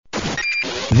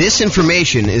This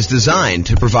information is designed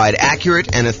to provide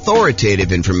accurate and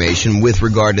authoritative information with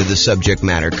regard to the subject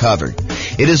matter covered.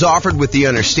 It is offered with the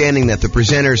understanding that the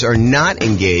presenters are not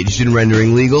engaged in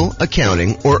rendering legal,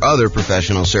 accounting, or other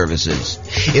professional services.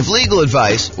 If legal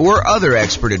advice or other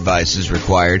expert advice is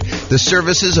required, the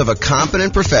services of a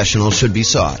competent professional should be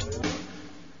sought.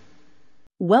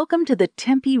 Welcome to the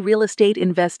Tempe Real Estate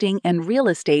Investing and Real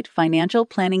Estate Financial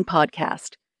Planning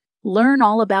Podcast. Learn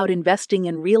all about investing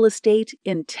in real estate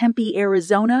in Tempe,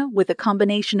 Arizona, with a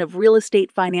combination of real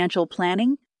estate financial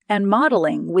planning and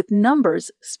modeling with numbers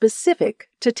specific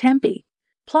to Tempe,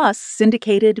 plus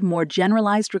syndicated, more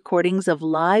generalized recordings of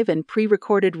live and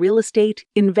pre-recorded real estate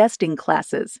investing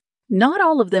classes, not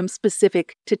all of them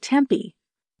specific to Tempe.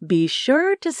 Be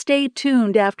sure to stay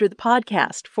tuned after the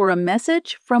podcast for a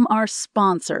message from our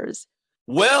sponsors.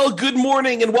 Well, good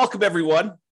morning and welcome,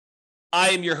 everyone. I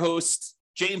am your host,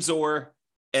 James Orr,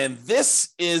 and this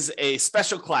is a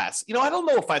special class. I don't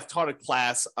know if I've taught a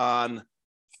class on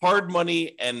hard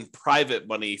money and private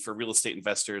money for real estate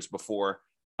investors before,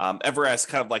 ever as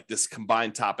kind of like this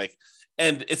combined topic.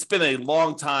 And it's been a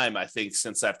long time, I think,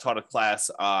 since I've taught a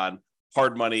class on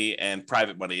hard money and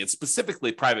private money, and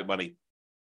specifically private money.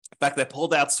 In fact, I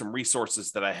pulled out some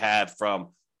resources that I had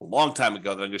from a long time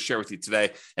ago that I'm going to share with you today,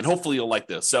 and hopefully you'll like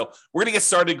this. So we're going to get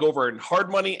started, go over in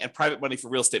hard money and private money for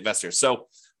real estate investors. So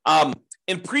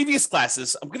in previous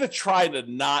classes, I'm going to try to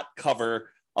not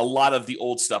cover a lot of the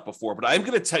old stuff before, but I'm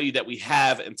going to tell you that we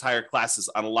have entire classes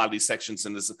on a lot of these sections,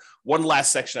 and there's one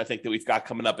last section I think that we've got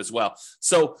coming up as well.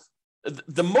 So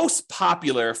the most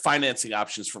popular financing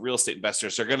options for real estate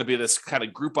investors are going to be this kind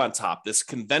of group on top, this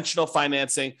conventional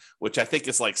financing, which I think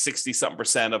is like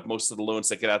 60-something% of most of the loans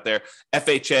that get out there.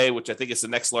 FHA, which I think is the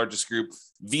next largest group.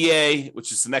 VA,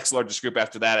 which is the next largest group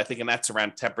after that, I think, and that's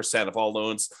around 10% of all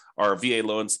loans are VA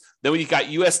loans. Then you've got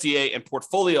USDA and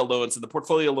portfolio loans, and the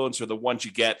portfolio loans are the ones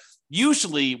you get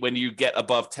usually when you get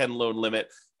above 10 loan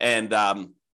limit, and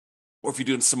or if you're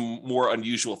doing some more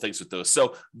unusual things with those.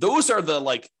 So those are the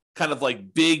kind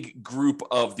of big group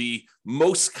of the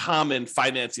most common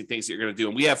financing things that you're going to do.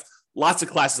 And we have lots of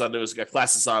classes on those. We've got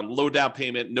classes on low down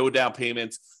payment, no down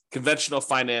payment, conventional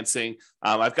financing.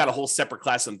 I've got a whole separate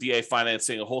class on VA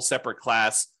financing, a whole separate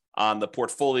class on the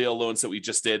portfolio loans that we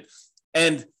just did.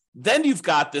 And then you've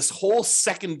got this whole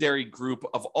secondary group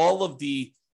of all of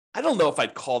the, I don't know if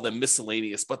I'd call them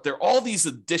miscellaneous, but they're all these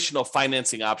additional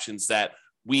financing options that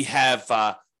we have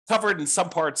covered in some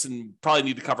parts and probably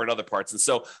need to cover in other parts. And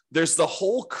so there's the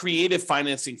whole creative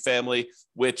financing family,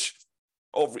 which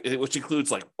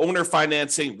includes like owner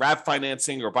financing, wrap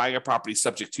financing, or buying a property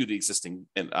subject to the existing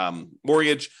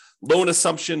mortgage, loan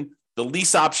assumption, the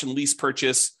lease option, lease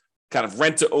purchase, kind of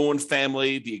rent to own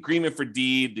family, the agreement for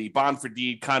deed, the bond for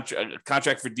deed,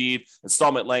 contract for deed,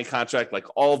 installment land contract, like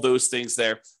all those things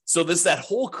there. So there's that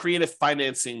whole creative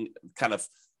financing kind of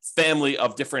family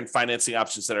of different financing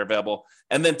options that are available.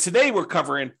 And then today we're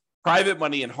covering private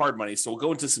money and hard money. So we'll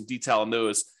go into some detail on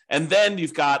those. And then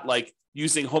you've got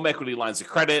using home equity lines of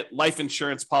credit, life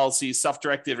insurance policies,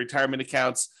 self-directed retirement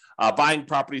accounts, buying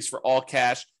properties for all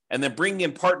cash, and then bringing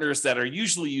in partners that are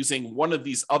usually using one of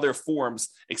these other forms,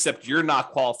 except you're not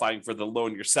qualifying for the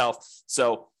loan yourself.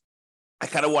 So I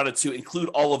kind of wanted to include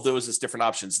all of those as different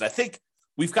options. And I think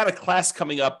we've got a class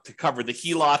coming up to cover the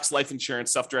HELOCs, life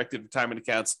insurance, self-directed retirement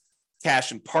accounts,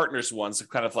 cash, and partners ones. So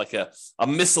kind of like a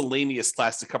miscellaneous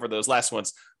class to cover those last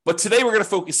ones. But today we're going to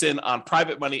focus in on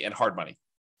private money and hard money.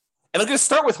 And I'm going to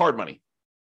start with hard money.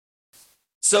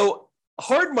 So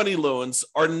hard money loans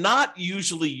are not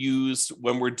usually used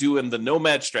when we're doing the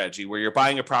nomad strategy, where you're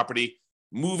buying a property,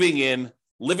 moving in,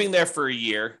 living there for a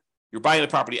year. You're buying the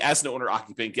property as an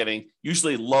owner-occupant, getting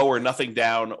usually low or nothing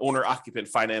down owner-occupant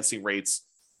financing rates,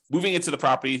 moving into the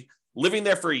property, living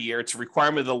there for a year. It's a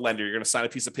requirement of the lender. You're going to sign a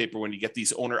piece of paper when you get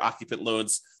these owner-occupant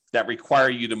loans that require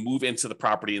you to move into the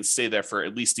property and stay there for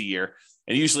at least a year.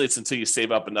 And usually it's until you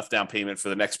save up enough down payment for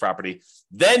the next property.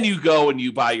 Then you go and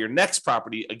you buy your next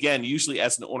property, again, usually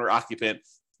as an owner-occupant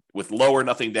with low or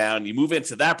nothing down. You move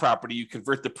into that property, you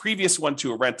convert the previous one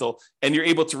to a rental, and you're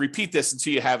able to repeat this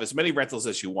until you have as many rentals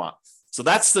as you want. So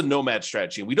that's the nomad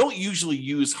strategy. We don't usually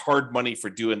use hard money for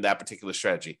doing that particular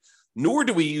strategy, nor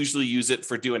do we usually use it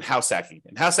for doing house hacking.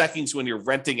 And house hacking is when you're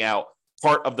renting out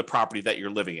part of the property that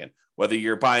you're living in, whether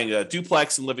you're buying a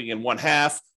duplex and living in one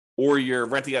half, or you're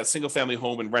renting out a single family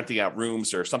home and renting out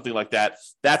rooms or something like that.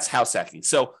 That's house hacking.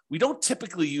 So we don't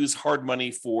typically use hard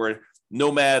money for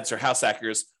nomads or house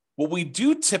hackers. What we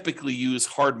do typically use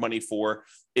hard money for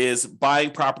is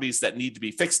buying properties that need to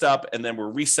be fixed up and then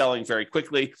we're reselling very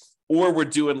quickly, or we're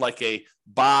doing like a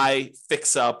buy,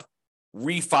 fix up,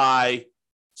 refi,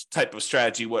 type of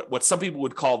strategy, what some people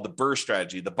would call the BRRRR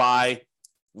strategy, the buy,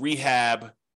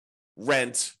 rehab,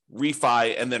 rent,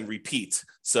 refi, and then repeat.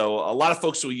 So a lot of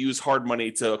folks will use hard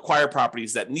money to acquire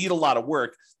properties that need a lot of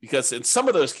work, because in some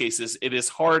of those cases, it is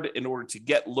hard in order to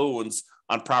get loans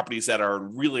on properties that are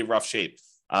in really rough shape.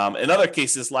 In other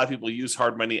cases, a lot of people use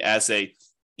hard money as a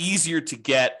easier to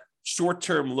get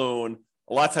short-term loan.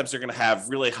 A lot of times they're going to have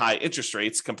really high interest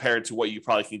rates compared to what you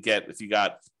probably can get if you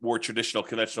got more traditional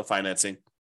conventional financing.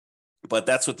 But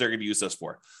that's what they're going to use those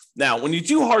for. Now, when you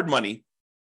do hard money,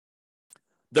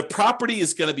 the property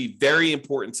is going to be very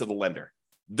important to the lender.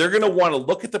 They're going to want to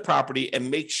look at the property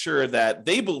and make sure that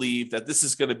they believe that this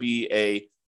is going to be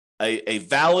a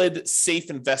valid, safe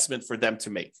investment for them to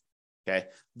make. Okay.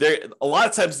 A lot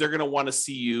of times they're going to want to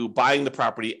see you buying the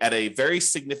property at a very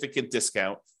significant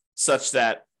discount, such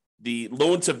that the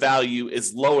loan to value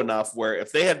is low enough where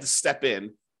if they had to step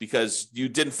in because you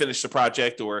didn't finish the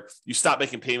project or you stop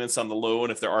making payments on the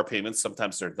loan, if there are payments,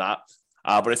 sometimes they're not.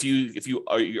 But if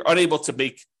you're unable to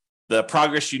make the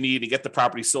progress you need to get the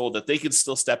property sold, that they can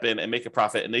still step in and make a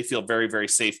profit, and they feel very, very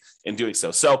safe in doing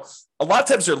so. So a lot of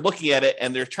times they're looking at it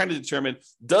and they're trying to determine,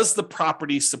 does the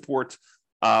property support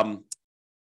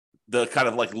the kind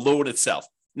of like loan itself?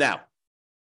 Now,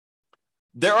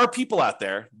 there are people out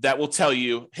there that will tell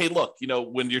you, hey, look,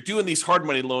 when you're doing these hard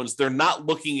money loans, they're not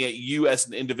looking at you as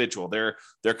an individual. They're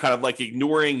kind of like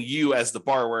ignoring you as the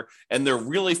borrower, and they're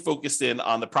really focused in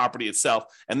on the property itself.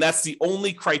 And that's the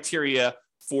only criteria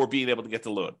for being able to get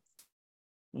the loan.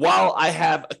 While I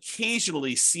have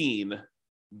occasionally seen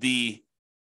the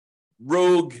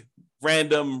rogue,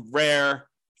 random, rare,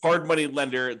 hard money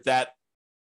lender that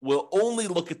will only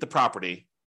look at the property,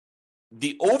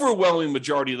 the overwhelming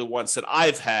majority of the ones that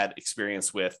I've had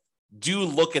experience with do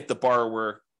look at the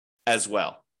borrower as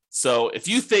well. So if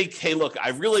you think, hey, look, I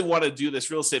really want to do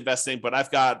this real estate investing, but I've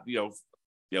got,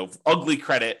 ugly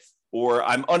credit, or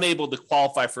I'm unable to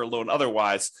qualify for a loan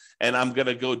otherwise, and I'm going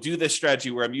to go do this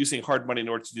strategy where I'm using hard money in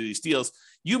order to do these deals,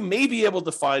 you may be able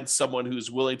to find someone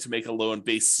who's willing to make a loan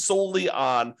based solely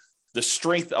on the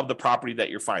strength of the property that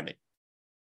you're finding.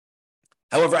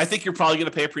 However, I think you're probably going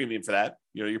to pay a premium for that.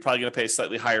 You're probably going to pay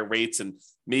slightly higher rates and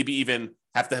maybe even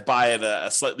have to buy at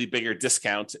a slightly bigger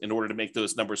discount in order to make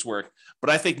those numbers work. But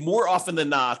I think more often than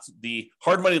not, the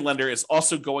hard money lender is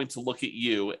also going to look at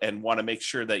you and want to make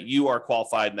sure that you are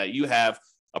qualified and that you have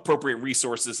appropriate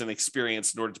resources and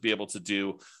experience in order to be able to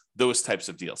do those types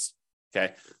of deals.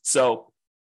 Okay. So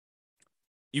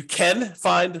you can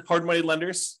find hard money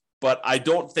lenders, but I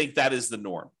don't think that is the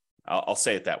norm. I'll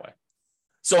say it that way.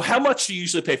 So how much do you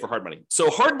usually pay for hard money?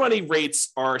 So hard money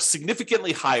rates are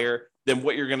significantly higher than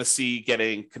what you're going to see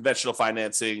getting conventional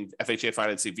financing, FHA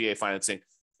financing, VA financing.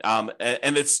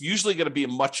 And it's usually going to be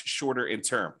much shorter in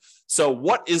term. So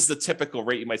what is the typical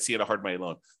rate you might see in a hard money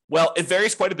loan? Well, it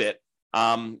varies quite a bit.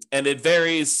 And it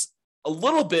varies a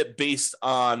little bit based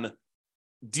on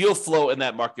deal flow in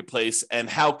that marketplace and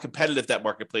how competitive that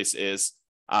marketplace is.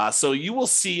 So you will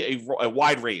see a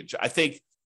wide range. I think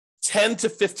 10 to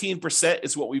 15%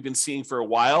 is what we've been seeing for a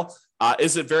while.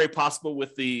 Is it very possible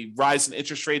with the rise in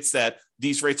interest rates that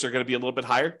these rates are going to be a little bit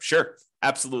higher? Sure,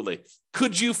 absolutely.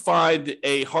 Could you find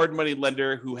a hard money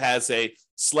lender who has a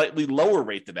slightly lower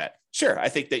rate than that? Sure, I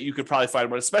think that you could probably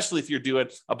find one, especially if you're doing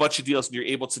a bunch of deals and you're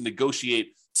able to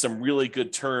negotiate some really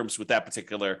good terms with that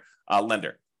particular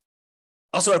lender.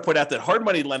 Also, I want to point out that hard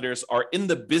money lenders are in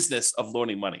the business of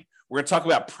loaning money. We're going to talk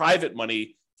about private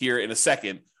money here in a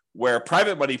second, where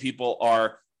private money people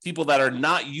are people that are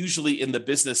not usually in the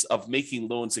business of making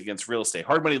loans against real estate.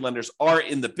 Hard money lenders are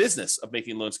in the business of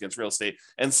making loans against real estate,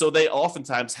 and so they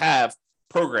oftentimes have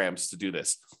programs to do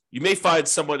this. You may find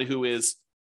someone who is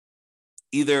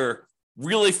either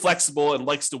really flexible and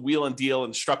likes to wheel and deal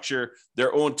and structure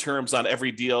their own terms on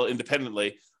every deal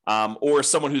independently, or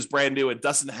someone who's brand new and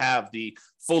doesn't have the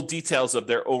full details of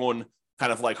their own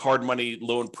kind of like hard money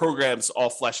loan programs all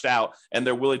fleshed out, and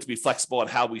they're willing to be flexible on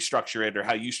how we structure it or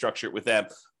how you structure it with them.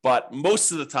 But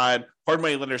most of the time, hard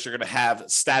money lenders are going to have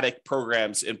static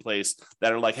programs in place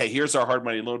that are like, hey, here's our hard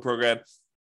money loan program.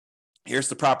 Here's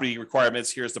the property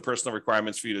requirements. Here's the personal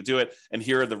requirements for you to do it. And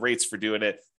here are the rates for doing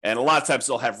it. And a lot of times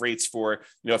they'll have rates for,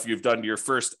 if you've done your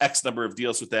first X number of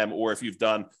deals with them, or if you've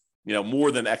done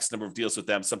more than X number of deals with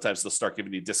them, sometimes they'll start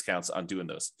giving you discounts on doing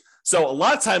those. So a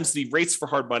lot of times the rates for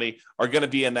hard money are going to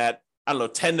be in that,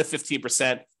 10 to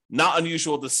 15%, not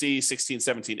unusual to see 16,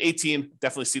 17, 18,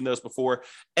 definitely seen those before.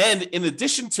 And in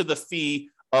addition to the fee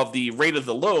of the rate of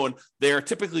the loan, they're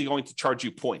typically going to charge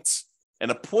you points.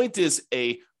 And a point is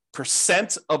a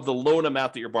percent of the loan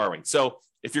amount that you're borrowing. So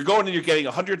if you're going and you're getting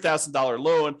 $100,000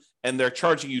 loan and they're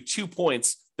charging you 2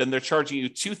 points, then they're charging you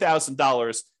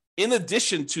 $2,000 in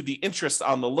addition to the interest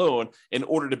on the loan in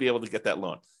order to be able to get that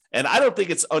loan. And I don't think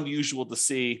it's unusual to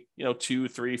see, 2,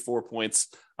 3, 4 points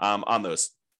on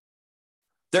those.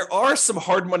 There are some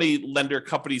hard money lender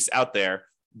companies out there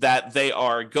that they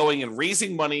are going and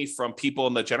raising money from people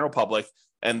in the general public,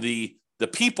 and the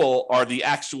people are the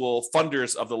actual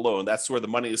funders of the loan. That's where the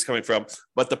money is coming from.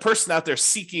 But the person out there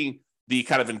seeking the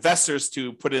kind of investors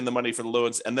to put in the money for the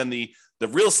loans, and then the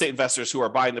real estate investors who are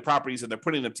buying the properties and they're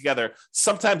putting them together,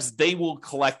 sometimes they will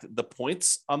collect the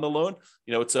points on the loan.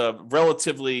 It's a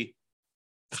relatively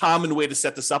common way to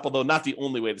set this up, although not the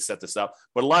only way to set this up.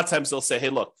 But a lot of times they'll say, hey,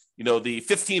 look, the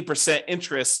 15%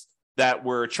 interest that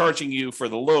we're charging you for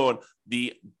the loan,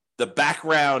 the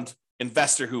background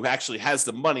investor who actually has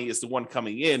the money is the one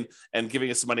coming in and giving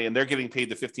us the money, and they're getting paid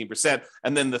the 15%.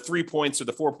 And then the 3 points or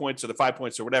the 4 points or the 5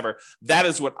 points or whatever, that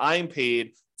is what I'm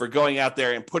paid for going out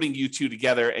there and putting you two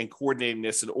together and coordinating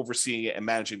this and overseeing it and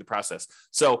managing the process.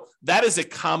 So that is a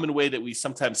common way that we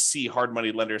sometimes see hard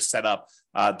money lenders set up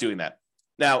doing that.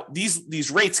 Now,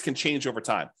 these rates can change over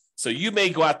time. So you may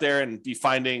go out there and be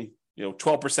finding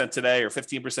 12% today or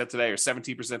 15% today or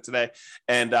 17% today.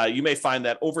 And you may find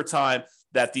that over time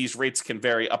that these rates can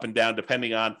vary up and down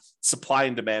depending on supply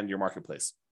and demand in your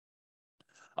marketplace.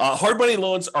 Hard money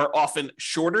loans are often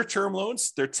shorter term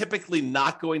loans. They're typically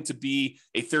not going to be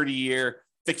a 30-year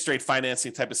fixed rate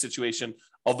financing type of situation.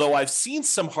 Although I've seen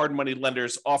some hard money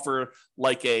lenders offer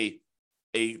like a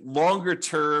longer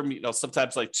term,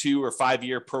 sometimes like 2 or 5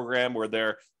 year program where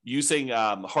they're using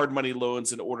hard money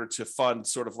loans in order to fund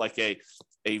sort of like a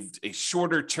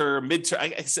shorter term, midterm, I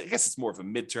guess it's more of a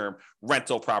midterm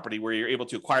rental property where you're able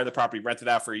to acquire the property, rent it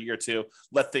out for a year or two,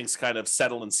 let things kind of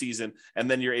settle in season, and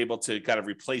then you're able to kind of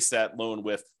replace that loan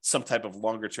with some type of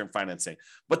longer term financing.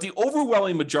 But the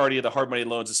overwhelming majority of the hard money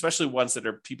loans, especially ones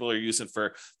that people are using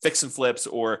for fix and flips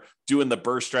or doing the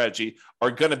BRRRR strategy,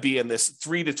 are going to be in this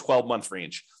 3 to 12 month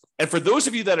range. And for those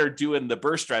of you that are doing the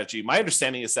BRRRR strategy, my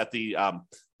understanding is that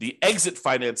the exit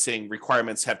financing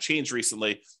requirements have changed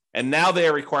recently. And now they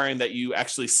are requiring that you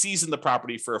actually season the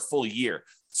property for a full year.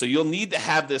 So you'll need to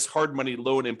have this hard money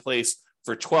loan in place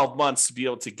for 12 months to be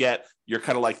able to get your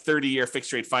kind of like 30-year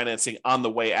fixed rate financing on the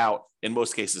way out in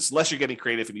most cases, unless you're getting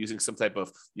creative and using some type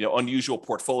of unusual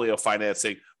portfolio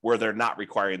financing where they're not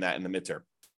requiring that in the midterm.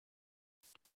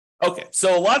 Okay,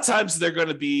 so a lot of times they're going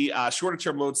to be shorter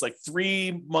term loans, like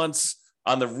 3 months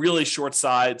on the really short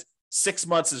side. 6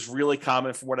 months is really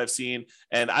common from what I've seen,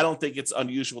 and I don't think it's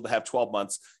unusual to have 12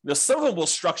 months. Some of them will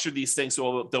structure these things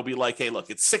so they'll be like, hey, look,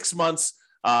 it's 6 months.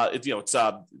 It's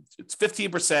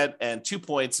 15% and 2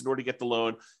 points in order to get the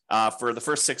loan for the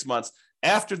first 6 months.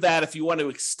 After that, if you want to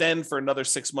extend for another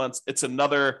 6 months, it's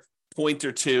another point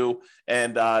or two,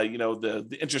 and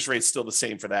the interest rate's still the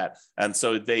same for that. And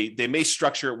so they may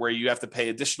structure it where you have to pay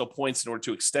additional points in order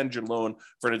to extend your loan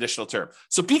for an additional term.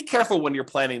 So be careful when you're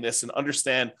planning this and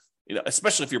understand,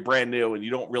 especially if you're brand new and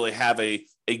you don't really have a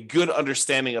good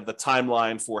understanding of the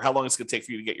timeline for how long it's going to take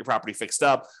for you to get your property fixed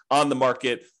up, on the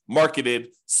market, marketed,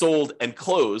 sold, and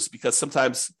closed, because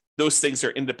sometimes those things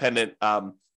are independent,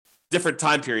 different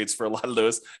time periods for a lot of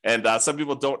those. And some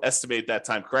people don't estimate that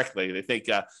time correctly. They think,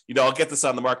 I'll get this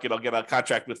on the market, I'll get a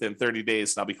contract within 30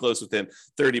 days, and I'll be closed within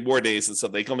 30 more days. And so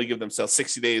they can only give themselves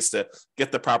 60 days to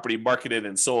get the property marketed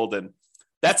and sold. And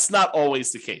that's not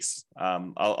always the case.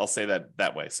 I'll say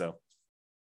that way. So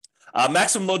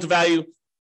maximum loan to value,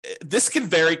 this can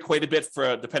vary quite a bit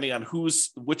depending on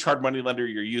which hard money lender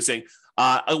you're using.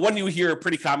 One you hear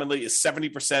pretty commonly is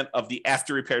 70% of the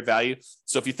after repaired value.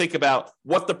 So if you think about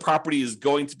what the property is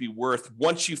going to be worth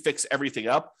once you fix everything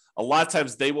up, a lot of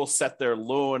times they will set their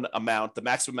loan amount, the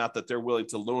maximum amount that they're willing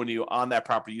to loan you on that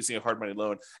property using a hard money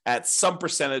loan, at some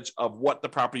percentage of what the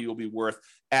property will be worth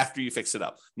after you fix it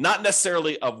up. Not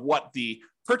necessarily of what the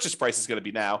purchase price is going to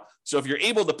be now. So if you're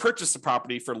able to purchase the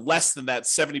property for less than that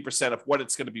 70% of what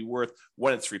it's going to be worth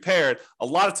when it's repaired, a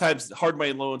lot of times hard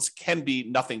money loans can be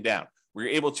nothing down, where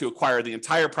you're able to acquire the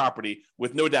entire property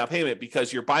with no down payment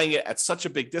because you're buying it at such a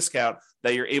big discount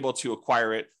that you're able to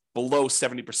acquire it below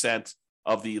 70%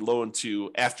 of the loan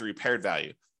to after repaired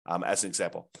value, as an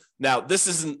example. Now, this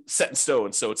isn't set in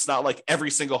stone, so it's not like every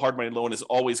single hard money loan is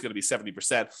always going to be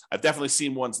 70%. I've definitely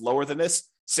seen ones lower than this.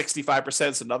 65%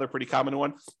 is another pretty common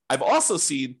one. I've also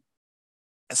seen,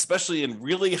 especially in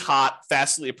really hot,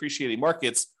 fastly appreciating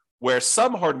markets, where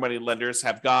some hard money lenders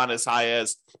have gone as high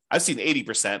as, I've seen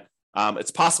 80%.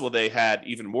 It's possible they had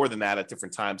even more than that at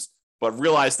different times, but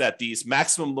realize that these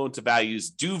maximum loan to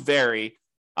values do vary.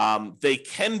 They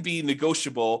can be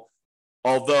negotiable,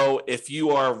 although if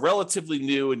you are relatively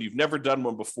new and you've never done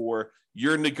one before,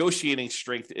 your negotiating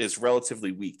strength is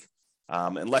relatively weak.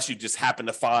 unless you just happen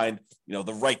to find,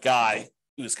 the right guy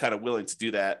who's kind of willing to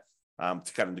do that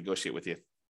to kind of negotiate with you.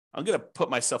 I'm going to put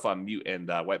myself on mute and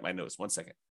wipe my nose. 1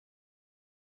 second.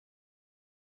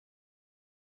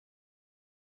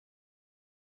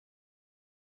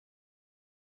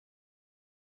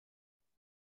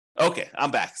 Okay,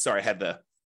 I'm back. Sorry, I had to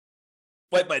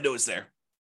wipe my nose there.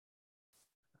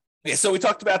 Okay, so we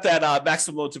talked about that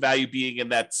maximum loan to value being in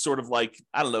that sort of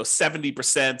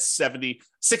 70%,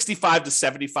 65 to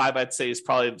 75, I'd say is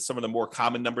probably some of the more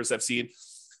common numbers I've seen.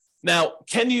 Now,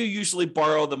 can you usually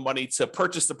borrow the money to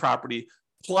purchase the property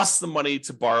plus the money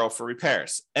to borrow for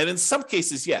repairs? And in some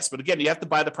cases, yes. But again, you have to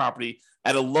buy the property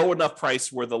at a low enough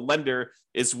price where the lender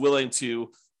is willing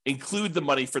to include the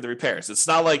money for the repairs. It's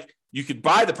not like you could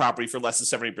buy the property for less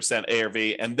than 70%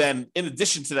 ARV, and then in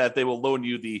addition to that, they will loan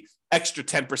you the extra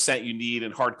 10% you need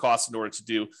in hard costs in order to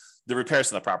do the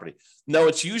repairs on the property. No,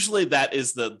 it's usually that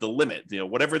is the limit.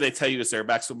 Whatever they tell you is their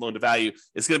maximum loan to value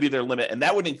is going to be their limit, and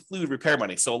that would include repair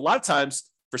money. So a lot of times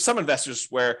for some investors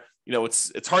where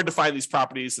it's hard to find these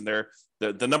properties and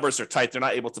the numbers are tight, they're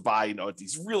not able to buy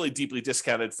these really deeply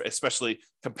discounted, especially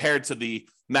compared to the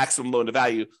maximum loan to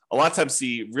value. A lot of times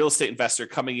the real estate investor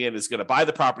coming in is going to buy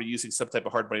the property using some type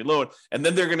of hard money loan, and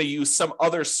then they're going to use some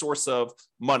other source of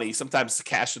money, sometimes the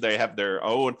cash that they have their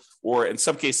own, or in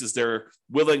some cases they're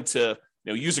willing to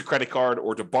use a credit card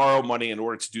or to borrow money in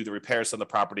order to do the repairs on the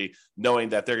property, knowing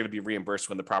that they're going to be reimbursed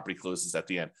when the property closes at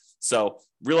the end. So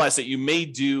realize that you may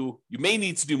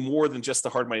need to do more than just the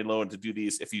hard money loan to do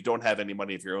these if you don't have any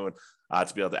money of your own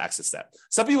to be able to access that.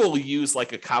 Some people will use a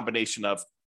combination of,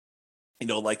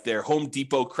 their Home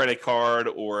Depot credit card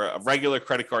or a regular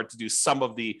credit card to do some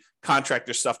of the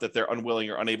contractor stuff that they're unwilling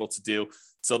or unable to do.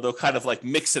 So they'll kind of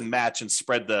mix and match and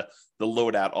spread the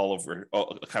load out all over,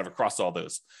 kind of across all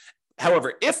those.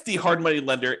 However, if the hard money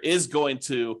lender is going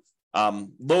to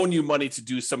loan you money to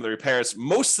do some of the repairs,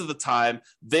 most of the time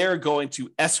they're going to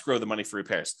escrow the money for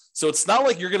repairs. So it's not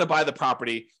like you're going to buy the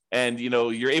property and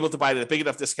you're able to buy it at a big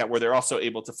enough discount where they're also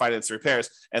able to finance the repairs,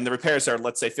 and the repairs are,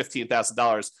 let's say,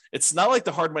 $15,000. It's not like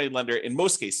the hard money lender, in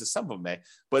most cases, some of them may,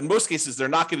 but in most cases, they're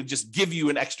not going to just give you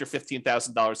an extra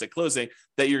 $15,000 at closing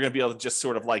that you're going to be able to just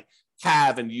sort of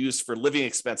have and use for living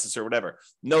expenses or whatever.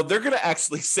 No, they're going to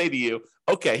actually say to you,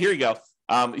 okay, here you go.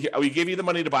 We gave you the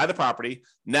money to buy the property.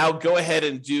 Now go ahead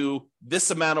and do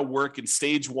this amount of work in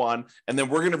stage one, and then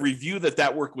we're going to review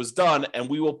that work was done, and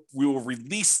we will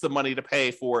release the money to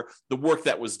pay for the work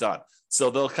that was done. So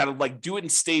they'll kind of do it in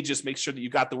stages, make sure that you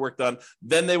got the work done.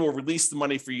 Then they will release the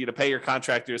money for you to pay your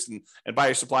contractors and buy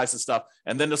your supplies and stuff.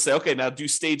 And then they'll say, okay, now do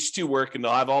stage 2 work, and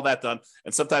they'll have all that done.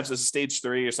 And sometimes there's a stage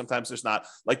 3, or sometimes there's not.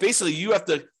 Basically you have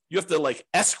to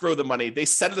escrow the money. They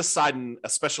set it aside in a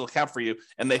special account for you,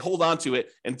 and they hold on to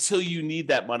it until you need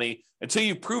that money, until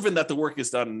you've proven that the work is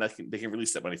done, and they can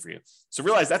release that money for you. So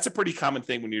realize that's a pretty common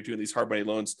thing when you're doing these hard money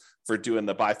loans for doing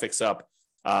the buy, fix up,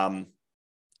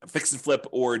 fix and flip,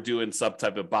 or doing some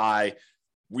type of buy,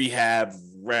 rehab,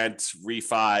 rent,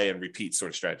 refi, and repeat sort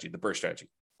of strategy, the BRRRR strategy.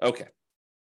 Okay.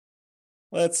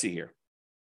 Let's see here.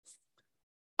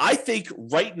 I think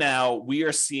right now we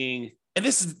are seeing, and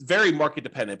this is very market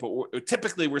dependent, but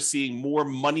typically we're seeing more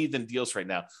money than deals right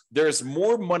now. There's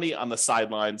more money on the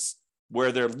sidelines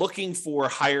where they're looking for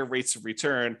higher rates of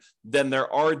return than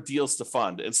there are deals to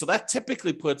fund. And so that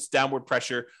typically puts downward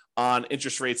pressure on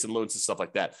interest rates and loans and stuff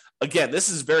like that. Again, this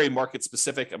is very market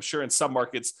specific. I'm sure in some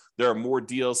markets there are more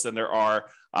deals than there are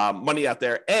money out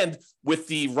there. And with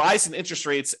the rise in interest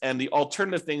rates and the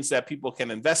alternative things that people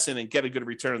can invest in and get a good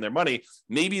return on their money,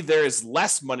 maybe there is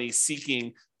less money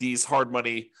seeking these hard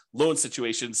money loan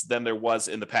situations than there was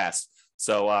in the past.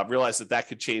 So realize that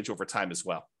could change over time as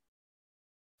well.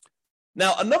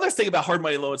 Now, another thing about hard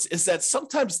money loans is that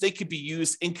sometimes they could be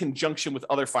used in conjunction with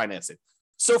other financing.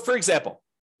 So for example,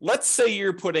 let's say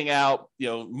you're putting out,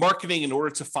 marketing in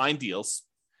order to find deals,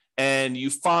 and you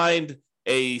find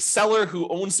a seller who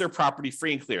owns their property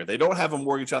free and clear. They don't have a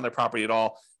mortgage on their property at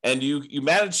all. And you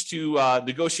manage to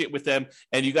negotiate with them,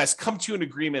 and you guys come to an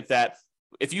agreement that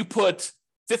if you put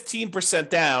 15%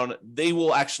 down, they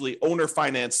will actually owner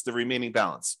finance the remaining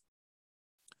balance.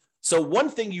 So one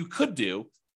thing you could do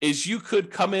is you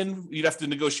could come in, you'd have to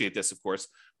negotiate this, of course,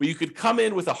 but you could come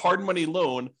in with a hard money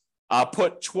loan,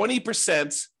 put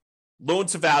 20% loan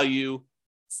to value,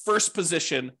 first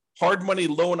position, hard money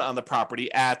loan on the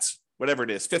property at whatever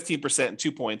it is, 15% and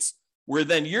 2 points, where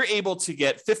then you're able to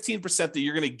get 15% that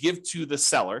you're going to give to the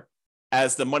seller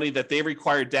as the money that they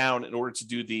require down in order to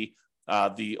do the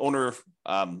owner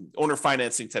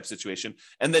financing type situation.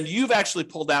 And then you've actually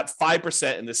pulled out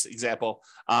 5% in this example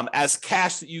as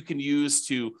cash that you can use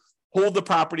to hold the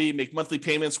property, make monthly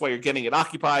payments while you're getting it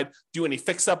occupied, do any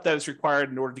fix up that is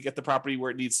required in order to get the property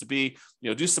where it needs to be,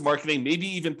 do some marketing, maybe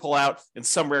even pull out, in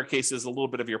some rare cases, a little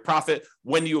bit of your profit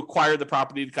when you acquire the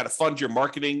property to kind of fund your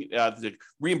marketing, to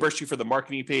reimburse you for the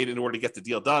marketing you paid in order to get the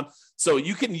deal done. So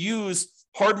you can use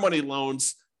hard money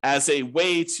loans as a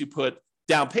way to put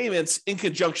down payments in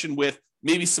conjunction with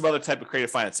maybe some other type of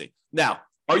creative financing. Now,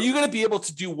 are you going to be able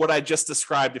to do what I just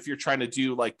described if you're trying to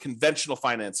do like conventional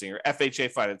financing or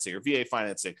FHA financing or VA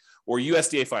financing or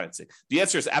USDA financing? The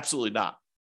answer is absolutely not.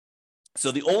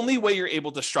 So the only way you're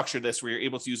able to structure this, where you're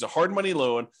able to use a hard money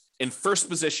loan in first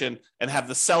position and have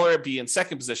the seller be in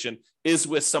second position, is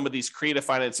with some of these creative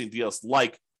financing deals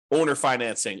like owner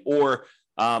financing, or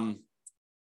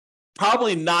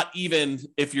probably not even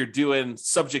if you're doing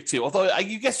subject to, although I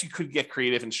guess you could get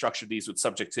creative and structure these with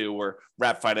subject to or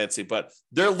wrap financing, but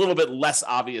they're a little bit less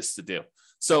obvious to do.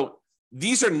 So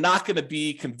these are not going to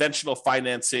be conventional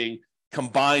financing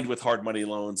combined with hard money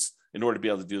loans in order to be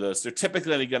able to do those. They're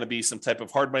typically going to be some type of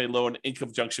hard money loan in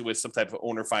conjunction with some type of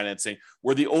owner financing,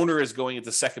 where the owner is going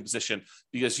into second position,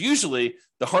 because usually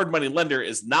the hard money lender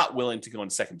is not willing to go in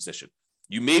second position.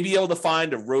 You may be able to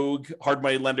find a rogue hard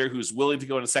money lender who's willing to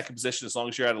go into second position as long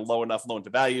as you're at a low enough loan to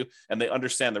value and they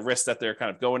understand the risk that they're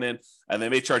kind of going in, and they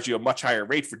may charge you a much higher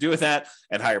rate for doing that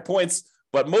and higher points.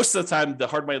 But most of the time, the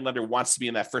hard money lender wants to be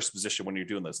in that first position when you're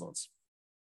doing those loans.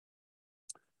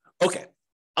 Okay,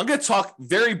 I'm going to talk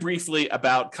very briefly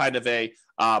about kind of a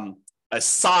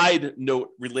side note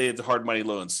related to hard money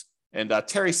loans. And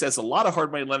Terry says a lot of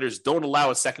hard money lenders don't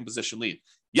allow a second position lien.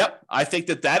 Yep, I think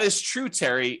that is true,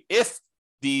 Terry. If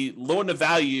the loan to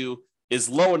value is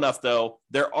low enough, though,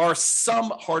 there are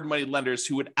some hard money lenders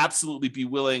who would absolutely be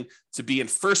willing to be in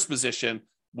first position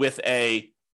with a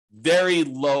very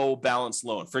low balance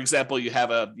loan. For example, you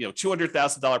have a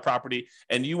 $200,000 property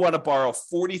and you want to borrow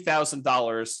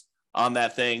 $40,000 on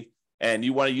that thing, and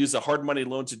you want to use a hard money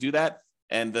loan to do that,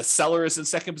 and the seller is in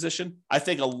second position. I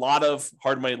think a lot of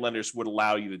hard money lenders would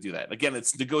allow you to do that. Again,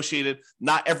 it's negotiated.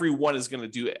 Not everyone is going to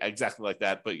do exactly like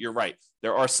that, but you're right.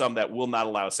 There are some that will not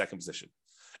allow a second position,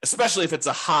 especially if it's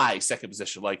a high second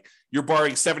position. Like you're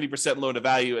borrowing 70% loan to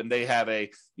value and they have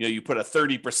you put a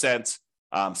 30%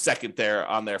 second there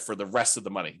on there for the rest of the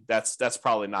money. That's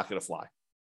probably not going to fly.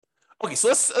 Okay, so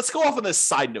let's go off on this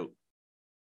side note.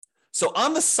 So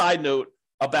on the side note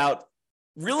about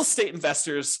real estate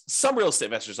investors, some real estate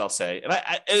investors, I'll say, and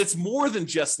it's more than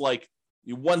just like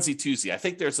onesie twosie. I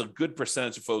think there's a good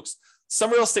percentage of folks,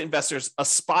 some real estate investors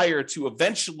aspire to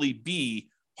eventually be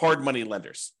hard money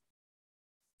lenders.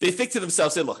 They think to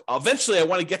themselves, say, look, eventually I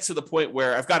want to get to the point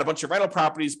where I've got a bunch of rental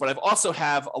properties, but I've also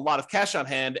have a lot of cash on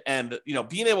hand, and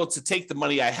being able to take the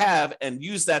money I have and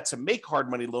use that to make hard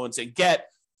money loans and get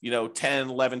 10,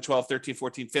 11, 12, 13,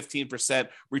 14, 15%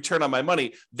 return on my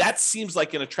money. That seems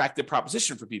like an attractive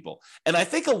proposition for people. And I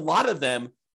think a lot of them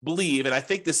believe, and I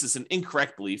think this is an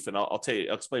incorrect belief, and I'll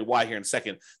explain why here in a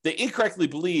second. They incorrectly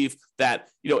believe that,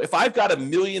 if I've got $1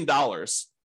 million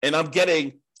and I'm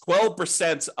getting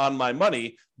 12% on my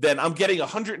money, then I'm getting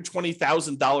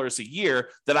 $120,000 a year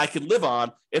that I can live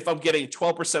on if I'm getting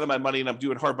 12% of my money and I'm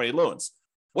doing hard money loans.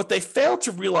 What they fail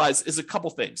to realize is a couple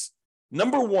things.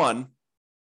 Number one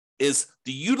is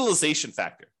the utilization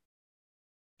factor.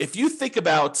 If you think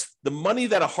about the money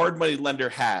that a hard money lender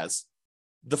has,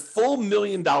 the full $1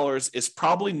 million is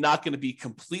probably not going to be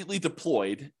completely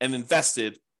deployed and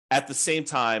invested at the same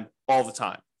time all the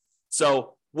time.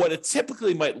 So what it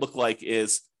typically might look like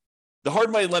is the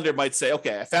hard money lender might say,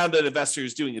 okay, I found an investor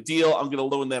who's doing a deal. I'm going to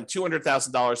loan them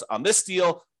 $200,000 on this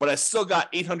deal, but I still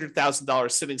got $800,000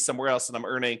 sitting somewhere else and I'm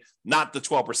earning not the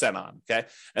 12% on, okay?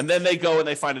 And then they go and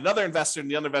they find another investor,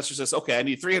 and the other investor says, okay, I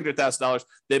need $300,000.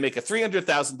 They make a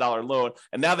 $300,000 loan,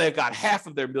 and now they've got half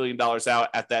of their $1 million out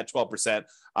at that 12%.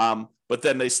 But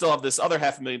then they still have this other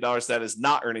 $500,000 that is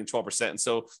not earning 12%. And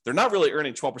so they're not really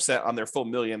earning 12% on their full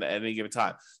 $1 million at any given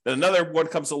time. Then another one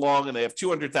comes along and they have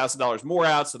 $200,000 more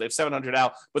out. So they have $700,000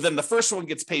 out, but then the first one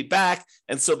gets paid back.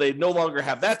 And so they no longer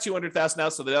have that $200,000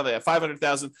 out. So now they have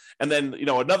 $500,000. And then,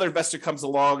 another investor comes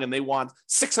along and they want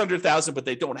 $600,000, but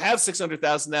they don't have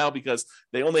 $600,000 now because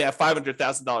they only have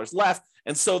 $500,000 left.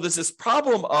 And so there's this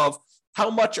problem of, how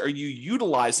much are you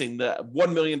utilizing the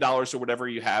 $1 million or whatever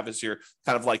you have as your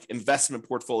kind of like investment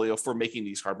portfolio for making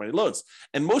these hard money loans?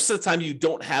 And most of the time you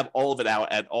don't have all of it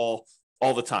out at all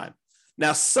the time.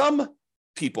 Now, some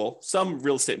people, some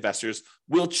real estate investors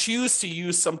will choose to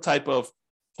use some type of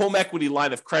home equity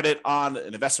line of credit on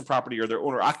an investment property or their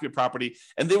owner occupied property,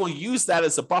 and they will use that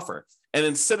as a buffer. And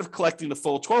instead of collecting the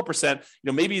full 12%,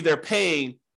 maybe they're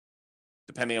paying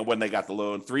depending on when they got the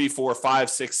loan, 3, 4, 5,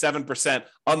 6, 7%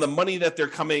 on the money that they're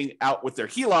coming out with their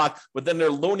HELOC, but then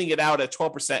they're loaning it out at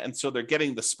 12%. And so they're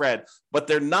getting the spread, but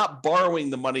they're not borrowing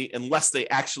the money unless they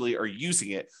actually are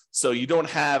using it. So you don't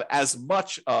have as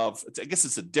much of, I guess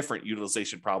it's a different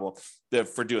utilization problem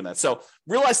for doing that. So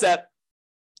realize that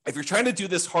if you're trying to do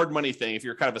this hard money thing, if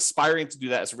you're kind of aspiring to do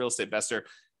that as a real estate investor,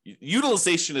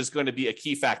 utilization is going to be a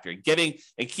key factor. Getting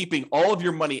and keeping all of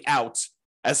your money out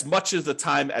as much of the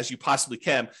time as you possibly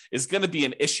can is going to be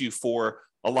an issue for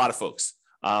a lot of folks.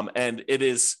 And it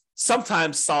is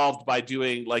sometimes solved by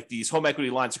doing like these home equity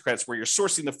lines of credits where you're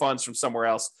sourcing the funds from somewhere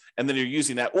else and then you're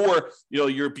using that, or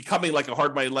you're becoming like a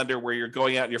hard money lender where you're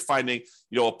going out and you're finding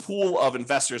a pool of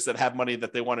investors that have money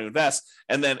that they want to invest,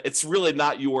 and then it's really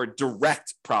not your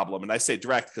direct problem. And I say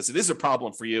direct because it is a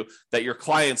problem for you that your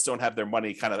clients don't have their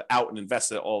money kind of out and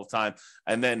invested all the time,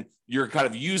 and then you're kind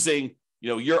of using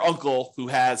your uncle who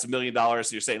has $1 million.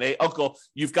 You're saying, hey, uncle,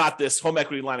 you've got this home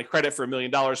equity line of credit for $1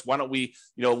 million. Why don't we,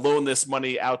 loan this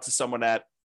money out to someone at,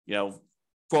 12%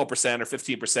 or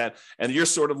 15%. And you're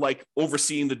sort of like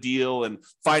overseeing the deal and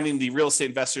finding the real estate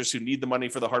investors who need the money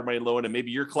for the hard money loan. And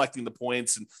maybe you're collecting the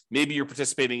points and maybe you're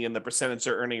participating in the percentage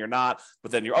they're earning or not.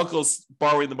 But then your uncle's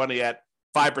borrowing the money at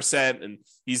 5% and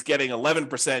he's getting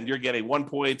 11%, you're getting 1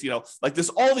 point, like there's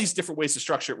all these different ways to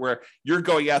structure it where you're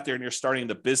going out there and you're starting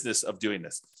the business of doing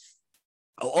this.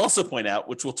 I'll also point out,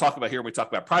 which we'll talk about here when we talk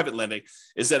about private lending,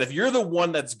 is that if you're the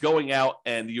one that's going out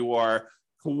and you are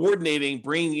coordinating,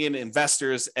 bringing in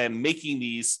investors and making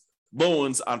these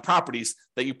loans on properties,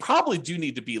 that you probably do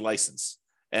need to be licensed.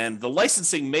 And the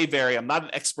licensing may vary. I'm not an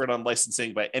expert on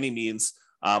licensing by any means.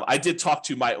 I did talk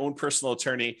to my own personal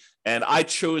attorney, and I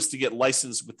chose to get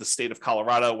licensed with the state of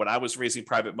Colorado when I was raising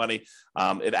private money.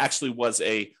 It actually was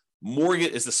a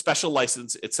mortgage, is a special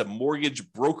license. It's a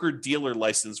mortgage broker dealer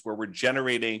license where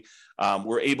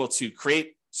we're able to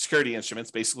create security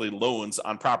instruments, basically loans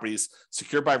on properties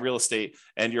secured by real estate,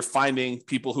 and you're finding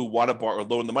people who want to borrow or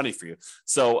loan the money for you.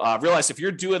 So realize if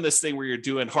you're doing this thing where you're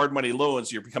doing hard money loans,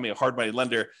 you're becoming a hard money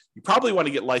lender, you probably want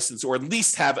to get licensed or at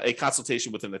least have a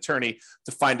consultation with an attorney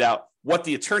to find out what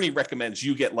the attorney recommends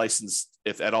you get licensed,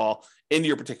 if at all, in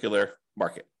your particular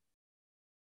market.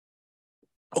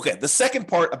 Okay, the second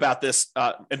part about this,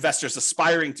 investors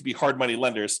aspiring to be hard money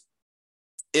lenders,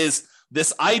 is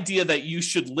this idea that you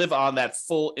should live on that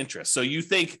full interest. So you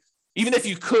think, even if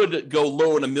you could go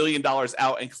loan $1 million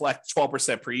out and collect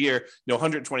 12% per year,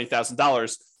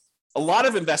 $120,000, a lot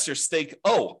of investors think,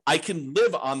 oh, I can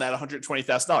live on that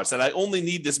 $120,000 and I only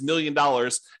need this $1 million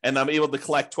and I'm able to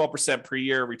collect 12% per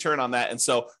year return on that. And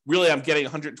so really I'm getting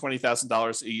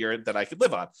 $120,000 a year that I could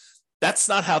live on. That's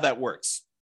not how that works.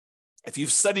 If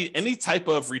you've studied any type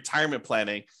of retirement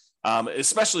planning,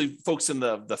 especially folks in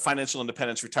the financial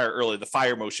independence, retire early, the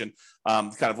FIRE motion,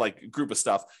 kind of like group of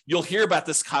stuff, you'll hear about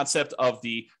this concept of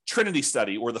the Trinity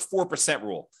study or the 4%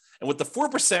 rule. And what the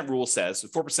 4% rule says, the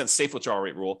 4% safe withdrawal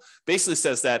rate rule, basically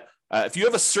says that if you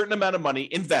have a certain amount of money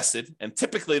invested, and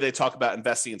typically they talk about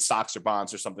investing in stocks or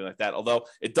bonds or something like that, although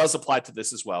it does apply to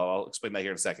this as well. I'll explain that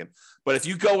here in a second. But if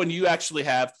you go and you actually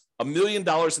have $1 million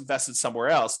invested somewhere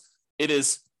else, it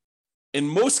is, in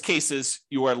most cases,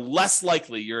 you are less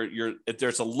likely,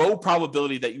 there's a low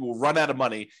probability that you will run out of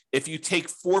money if you take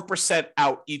 4%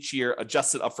 out each year,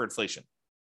 adjusted up for inflation.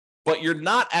 But you're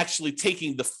not actually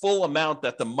taking the full amount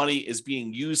that the money is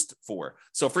being used for.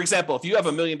 So for example, if you have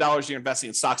 $1 million you're investing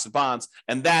in stocks and bonds,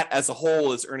 and that as a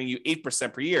whole is earning you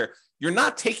 8% per year, you're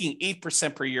not taking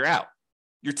 8% per year out.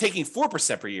 You're taking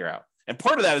 4% per year out. And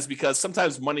part of that is because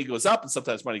sometimes money goes up and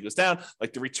sometimes money goes down.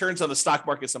 Like the returns on the stock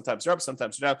market, sometimes they're up,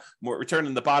 sometimes they're down. More return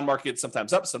in the bond market,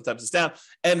 sometimes up, sometimes it's down.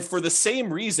 And for the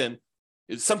same reason,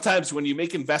 sometimes when you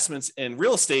make investments in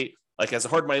real estate, like as a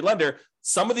hard money lender,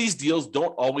 some of these deals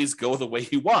don't always go the way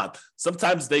you want.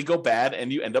 Sometimes they go bad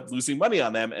and you end up losing money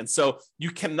on them. And so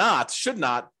you should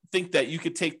not think that you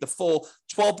could take the full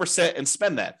 12% and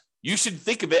spend that. You should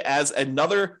think of it as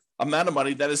another amount of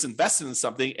money that is invested in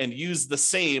something and use the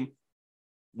same,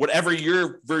 whatever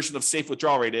your version of safe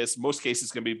withdrawal rate is. Most cases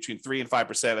it's going to be between 3 and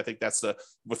 5%. I think that's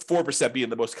with 4% being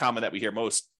the most common that we hear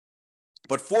most.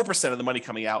 But 4% of the money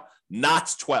coming out,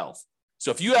 not 12. So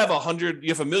if you have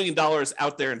 $1 million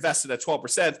out there invested at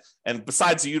 12%, and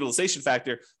besides the utilization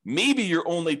factor, maybe you're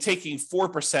only taking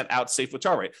 4% out safe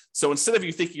withdrawal rate. So instead of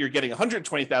you thinking you're getting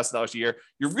 $120,000 a year,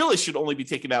 you really should only be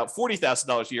taking out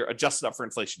 $40,000 a year, adjusted up for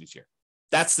inflation each year.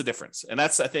 That's the difference. And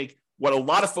that's, I think, what a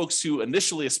lot of folks who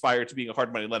initially aspire to being a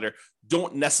hard money lender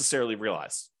don't necessarily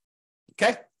realize.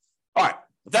 Okay. All right.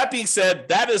 With that being said,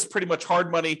 that is pretty much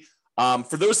hard money.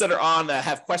 For those that are on that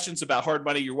have questions about hard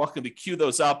money, you're welcome to queue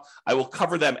those up. I will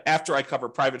cover them after I cover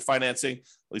private financing.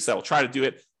 At least I will try to do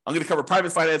it. I'm going to cover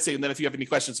private financing, and then if you have any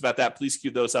questions about that, please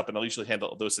queue those up, and I'll usually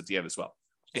handle those at the end as well.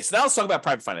 Okay, so now let's talk about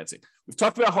private financing. We've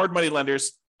talked about hard money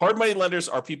lenders. Hard money lenders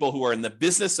are people who are in the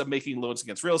business of making loans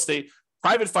against real estate.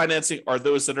 Private financing are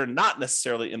those that are not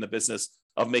necessarily in the business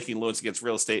of making loans against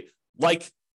real estate,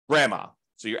 like grandma.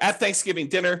 So you're at Thanksgiving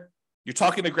dinner, you're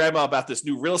talking to grandma about this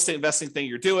new real estate investing thing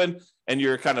you're doing, and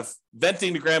you're kind of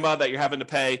venting to grandma that you're having to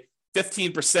pay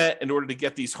 15% in order to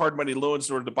get these hard money loans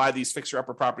in order to buy these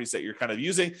fixer-upper properties that you're kind of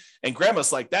using. And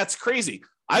grandma's like, that's crazy.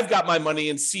 I've got my money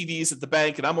in CDs at the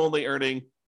bank, and I'm only earning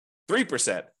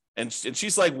 3%. And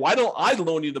she's like, why don't I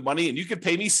loan you the money and you can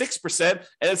pay me 6%? And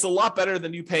it's a lot better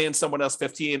than you paying someone else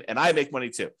 15%, and I make money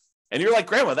too. And you're like,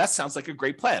 grandma, that sounds like a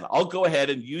great plan. I'll go ahead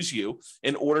and use you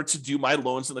in order to do my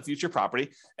loans on the future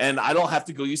property. And I don't have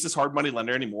to go use this hard money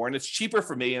lender anymore. And it's cheaper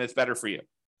for me and it's better for you.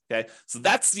 Okay. So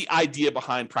that's the idea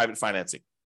behind private financing.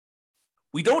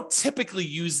 We don't typically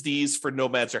use these for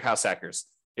nomads or house hackers.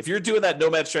 If you're doing that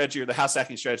nomad strategy or the house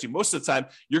hacking strategy, most of the time,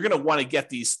 you're going to want to get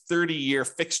these 30-year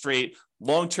fixed rate,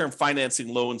 long-term financing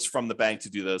loans from the bank to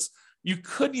do this. You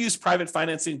could use private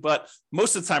financing, but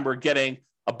most of the time we're getting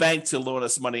a bank to loan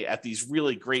us money at these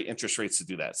really great interest rates to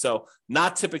do that. So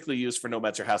not typically used for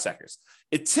nomads or house hackers.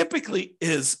 It typically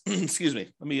is, excuse me,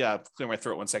 let me clear my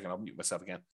throat 1 second. I'll mute myself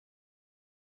again.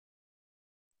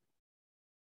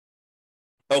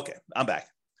 Okay, I'm back.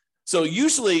 So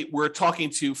usually we're talking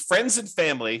to friends and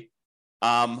family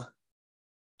and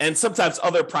sometimes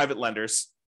other private lenders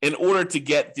in order to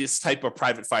get this type of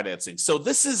private financing. So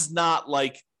this is not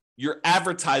like you're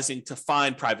advertising to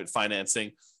find private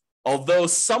financing, although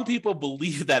some people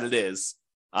believe that it is.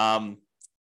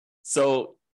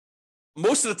 So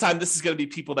most of the time, this is going to be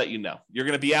people that you know. You're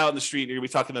going to be out in the street, and you're going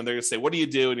to be talking to them. They're going to say, what do you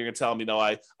do? And you're going to tell them,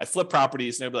 I flip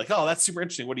properties. And they'll be like, oh, that's super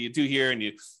interesting. What do you do here? And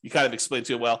you kind of explain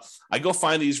to them, well, I go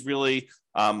find these really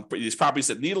these properties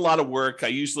that need a lot of work. I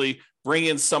usually bring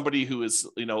in somebody who is,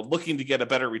 looking to get a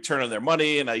better return on their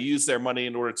money. And I use their money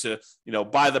in order to,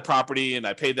 buy the property, and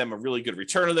I pay them a really good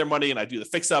return on their money. And I do the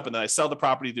fix up, and then I sell the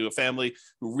property to a family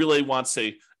who really wants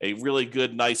a really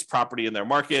good, nice property in their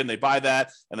market. And they buy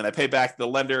that. And then I pay back the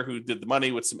lender who did the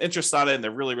money with some interest on it. And they're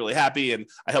really, really happy. And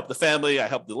I help the family, I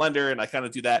help the lender, and I kind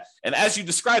of do that. And as you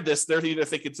describe this, they're either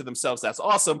thinking to themselves, that's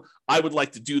awesome. I would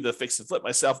like to do the fix and flip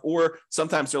myself. Or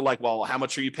sometimes they're like, well, how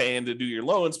much are you paying to do your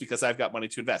loans? Because I've got money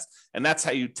to invest. And that's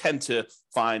how you tend to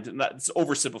find, it's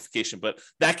oversimplification, but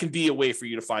that can be a way for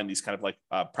you to find these kind of like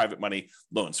private money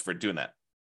loans for doing that.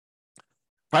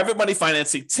 Private money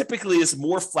financing typically is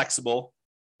more flexible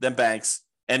than banks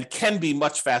and can be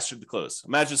much faster to close.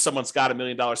 Imagine someone's got $1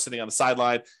 million sitting on the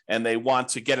sideline and they want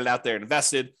to get it out there and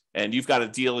invested, and you've got a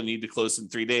deal and you need to close in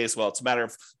 3 days. Well, it's a matter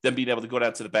of them being able to go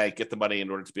down to the bank, get the money in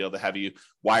order to be able to have you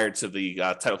wired to the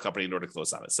title company in order to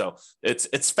close on it. So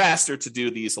it's faster to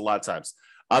do these a lot of times.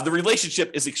 The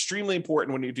relationship is extremely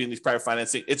important when you're doing these private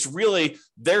financing. It's really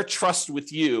their trust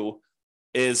with you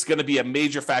is going to be a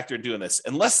major factor in doing this.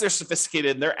 Unless they're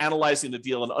sophisticated and they're analyzing the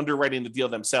deal and underwriting the deal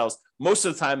themselves, most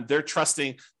of the time they're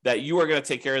trusting that you are going to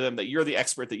take care of them, that you're the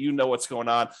expert, that you know what's going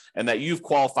on, and that you've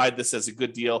qualified this as a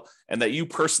good deal, and that you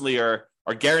personally are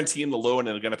guaranteeing the loan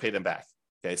and are going to pay them back.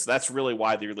 Okay, so that's really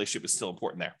why the relationship is still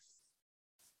important there.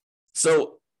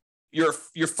 So your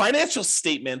financial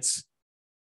statements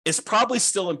is probably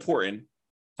still important.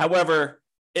 However,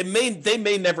 they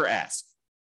may never ask.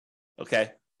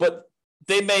 Okay, but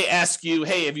they may ask you,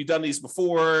 hey, have you done these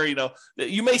before?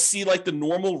 You may see like the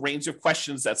normal range of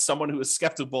questions that someone who is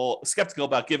skeptical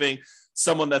about giving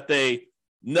someone that they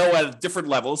know at different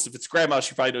levels. If it's grandma,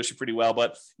 she probably knows you pretty well,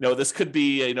 but this could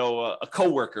be, a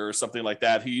coworker or something like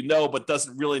that who but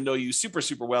doesn't really know you super,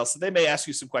 super well. So they may ask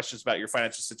you some questions about your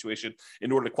financial situation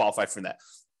in order to qualify for that.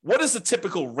 What is the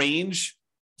typical range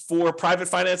for private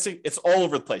financing? It's all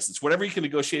over the place. It's whatever you can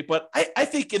negotiate, but I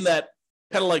think in that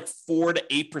kind of like 4 to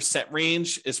 8%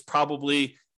 range is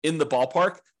probably in the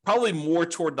ballpark, probably more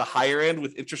toward the higher end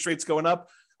with interest rates going up.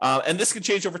 And this can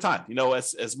change over time.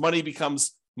 As money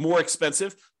becomes more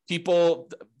expensive,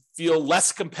 people feel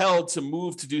less compelled to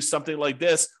move to do something like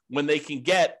this when they can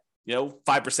get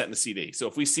 5% in a CD. So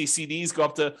if we see CDs go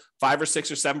up to 5 or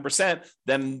 6 or 7%,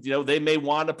 then, they may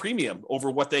want a premium over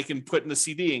what they can put in a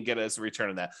CD and get as a return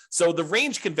on that. So the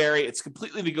range can vary. It's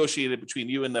completely negotiated between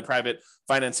you and the private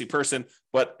financing person.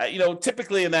 But,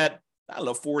 typically in that,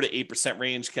 4 to 8%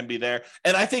 range can be there.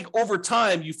 And I think over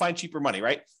time you find cheaper money,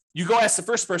 right? You go ask the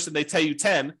first person, they tell you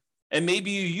 10, and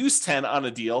maybe you use 10 on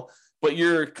a deal, but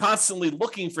you're constantly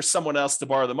looking for someone else to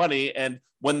borrow the money. And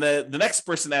when the next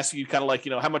person asks you kind of like,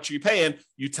 how much are you paying?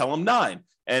 You tell them 9.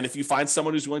 And if you find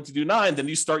someone who's willing to do 9, then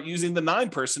you start using the 9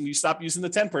 person, you stop using the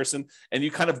 10 person, and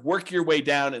you kind of work your way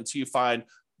down until you find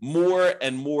more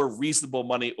and more reasonable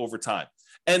money over time.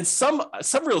 And some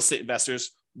real estate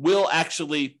investors will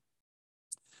actually,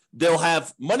 they'll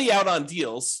have money out on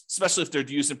deals, especially if they're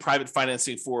using private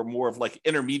financing for more of like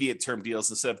intermediate term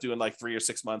deals instead of doing like 3 or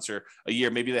 6 months or a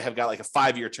year. Maybe they have got like a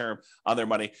 5-year term on their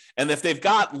money. And if they've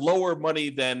got lower money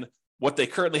than what they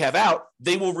currently have out,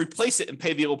 they will replace it and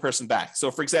pay the old person back.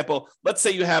 So for example, let's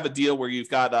say you have a deal where you've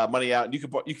got money out and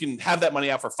you can have that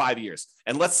money out for 5 years.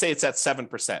 And let's say it's at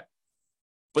 7%.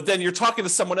 But then you're talking to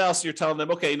someone else and you're telling them,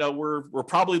 okay, we're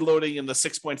probably loading in the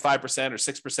 6.5% or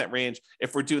 6% range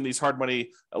if we're doing these hard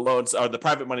money loans, or the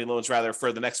private money loans rather,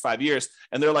 for the next 5 years.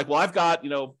 And they're like, well, I've got,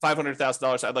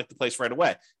 $500,000 I'd like to place right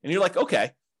away. And you're like,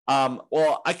 okay,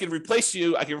 well, I can replace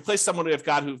you. I can replace someone who've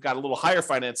got a little higher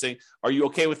financing. Are you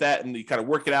okay with that? And you kind of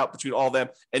work it out between all of them.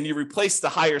 And you replace the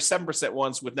higher 7%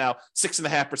 ones with now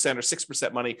 6.5% or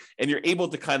 6% money. And you're able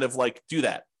to kind of like do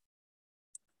that.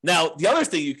 Now, the other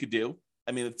thing you could do,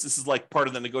 this is like part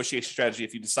of the negotiation strategy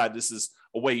if you decide this is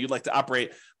a way you'd like to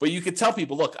operate, but you could tell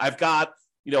people, look, I've got,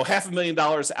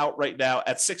 $500,000 out right now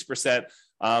at 6%.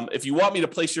 If you want me to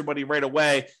place your money right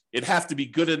away, it'd have to be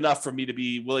good enough for me to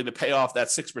be willing to pay off that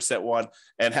 6% one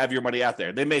and have your money out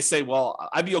there. They may say, well,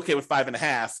 I'd be okay with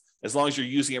 5.5 as long as you're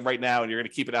using it right now and you're going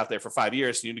to keep it out there for 5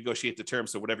 years. So you negotiate the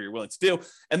terms of whatever you're willing to do.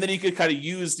 And then you could kind of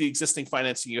use the existing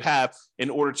financing you have in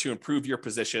order to improve your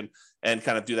position and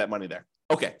kind of do that money there.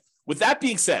 Okay. With that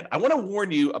being said, I want to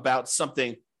warn you about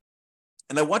something,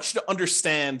 and I want you to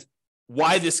understand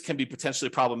why this can be potentially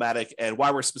problematic and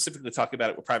why we're specifically talking about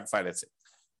it with private financing.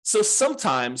 So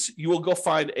sometimes you will go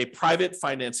find a private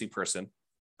financing person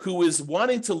who is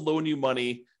wanting to loan you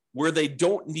money where they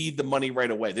don't need the money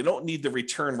right away. They don't need the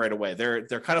return right away.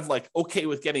 They're kind of like okay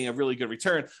with getting a really good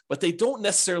return, but they don't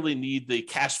necessarily need the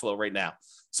cash flow right now.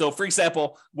 So for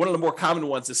example, one of the more common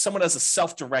ones is someone has a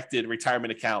self-directed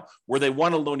retirement account where they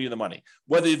want to loan you the money.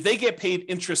 Whether they get paid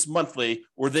interest monthly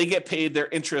or they get paid their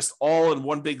interest all in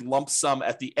one big lump sum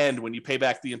at the end when you pay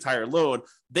back the entire loan,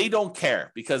 they don't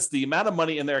care because the amount of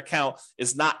money in their account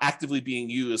is not actively being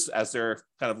used as they're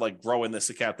kind of like growing this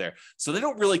account there. So they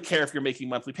don't really care if you're making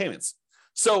monthly payments.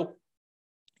 So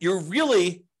you're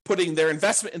really putting their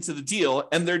investment into the deal,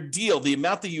 and their deal, the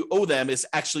amount that you owe them, is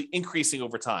actually increasing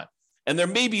over time. And there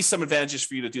may be some advantages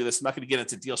for you to do this. I'm not going to get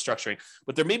into deal structuring,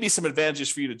 but there may be some advantages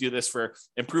for you to do this for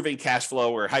improving cash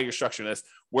flow or how you're structuring this,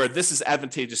 where this is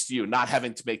advantageous to you, not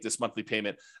having to make this monthly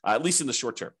payment, at least in the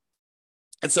short term.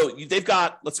 And so they've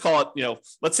got, let's call it,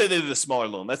 let's say they did a smaller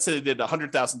loan. Let's say they did a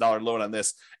 $100,000 loan on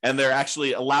this, and they're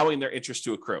actually allowing their interest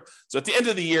to accrue. So at the end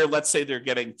of the year, let's say they're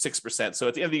getting 6%. So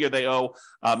at the end of the year, they owe,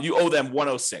 you owe them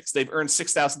 106. They've earned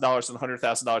 $6,000 on the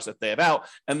 $100,000 that they have out.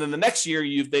 And then the next year,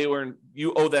 you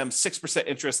owe them 6%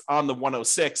 interest on the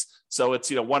 106. So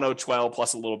it's 1012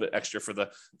 plus a little bit extra for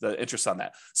the interest on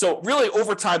that. So really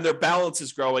over time, their balance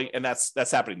is growing, and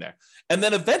that's happening there. And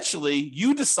then eventually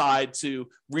you decide to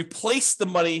replace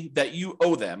the money that you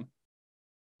owe them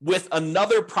with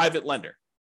another private lender.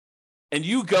 And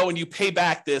you go and you pay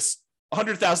back this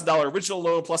 $100,000 original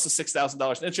loan plus the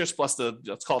 $6,000 in interest plus the,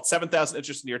 let's call it $7,000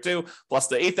 interest in year 2 plus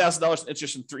the $8,000 in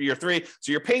interest in year 3.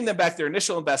 So you're paying them back their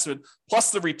initial investment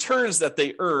plus the returns that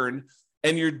they earn.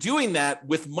 And you're doing that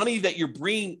with money that you're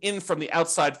bringing in from the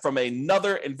outside from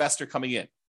another investor coming in.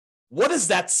 What does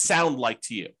that sound like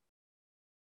to you?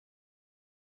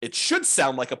 It should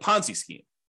sound like a Ponzi scheme,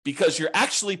 because you're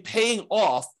actually paying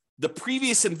off the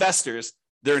previous investors,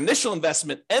 their initial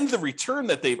investment, and the return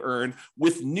that they've earned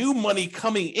with new money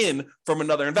coming in from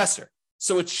another investor.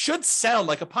 So it should sound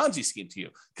like a Ponzi scheme to you,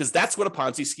 because that's what a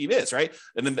Ponzi scheme is, right?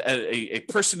 And then a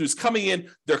person who's coming in,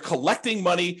 they're collecting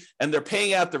money and they're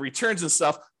paying out the returns and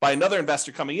stuff by another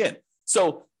investor coming in.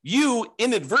 So you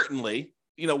inadvertently,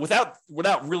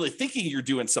 without really thinking you're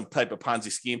doing some type of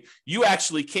Ponzi scheme, you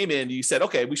actually came in, you said,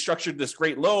 okay, we structured this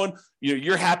great loan.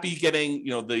 You're happy getting,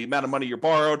 the amount of money you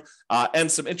borrowed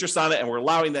and some interest on it. And we're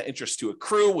allowing that interest to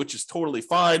accrue, which is totally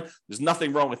fine. There's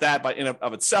nothing wrong with that in and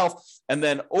of itself. And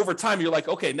then over time, you're like,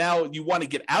 okay, now you want to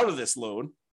get out of this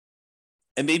loan.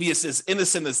 And maybe it's as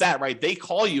innocent as that, right? They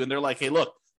call you and they're like, hey,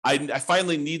 look, I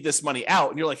finally need this money out.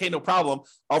 And you're like, hey, no problem.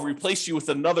 I'll replace you with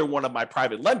another one of my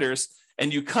private lenders.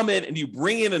 And you come in and you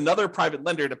bring in another private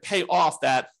lender to pay off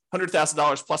that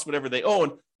 $100,000 plus whatever they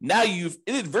own. Now you've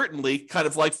inadvertently kind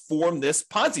of like formed this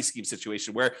Ponzi scheme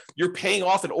situation where you're paying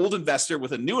off an old investor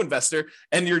with a new investor,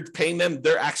 and you're paying them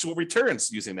their actual returns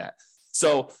using that.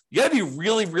 So you got to be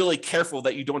really, really careful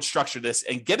that you don't structure this,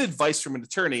 and get advice from an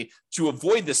attorney to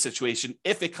avoid this situation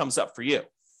if it comes up for you.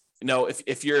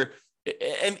 If you're,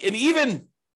 and even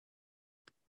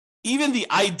even the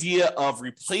idea of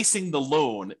replacing the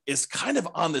loan is kind of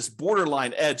on this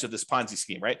borderline edge of this Ponzi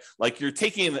scheme, right? Like you're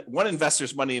taking one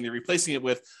investor's money and you're replacing it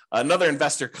with another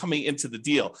investor coming into the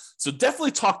deal. So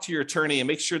definitely talk to your attorney and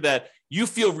make sure that you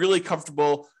feel really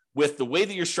comfortable with the way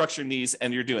that you're structuring these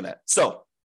and you're doing that. So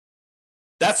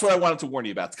that's what I wanted to warn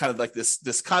you about. It's kind of like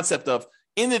this concept of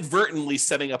inadvertently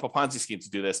setting up a Ponzi scheme to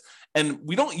do this. And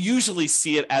we don't usually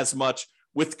see it as much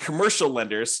with commercial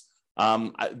lenders.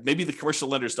 Maybe the commercial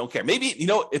lenders don't care. Maybe,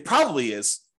 it probably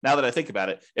is, now that I think about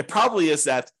it, it probably is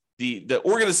that the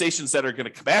organizations that are going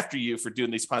to come after you for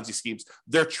doing these Ponzi schemes,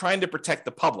 they're trying to protect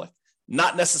the public,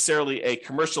 not necessarily a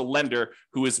commercial lender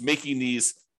who is making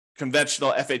these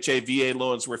conventional FHA, VA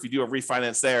loans where if you do a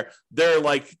refinance there, they're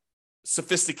like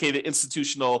sophisticated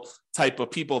institutional type of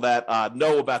people that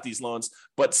know about these loans.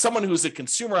 But someone who's a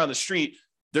consumer on the street,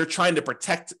 they're trying to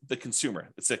protect the consumer.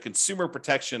 It's a consumer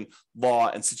protection law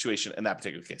and situation in that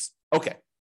particular case. Okay.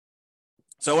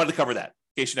 So I wanted to cover that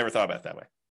in case you never thought about it that way.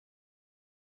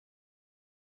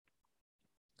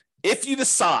 If you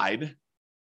decide,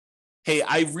 hey,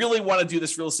 I really want to do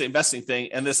this real estate investing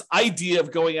thing, and this idea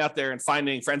of going out there and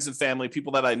finding friends and family,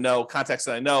 people that I know, contacts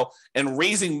that I know, and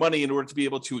raising money in order to be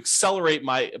able to accelerate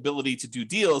my ability to do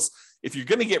deals, if you're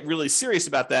going to get really serious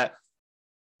about that,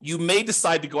 you may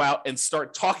decide to go out and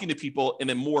start talking to people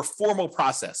in a more formal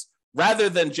process rather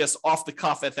than just off the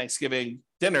cuff at Thanksgiving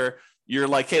dinner. You're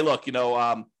like, hey, look,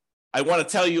 I want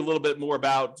to tell you a little bit more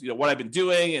about, what I've been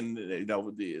doing. And,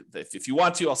 if you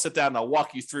want to, I'll sit down and I'll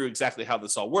walk you through exactly how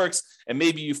this all works. And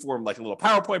maybe you form like a little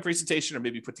PowerPoint presentation, or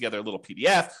maybe put together a little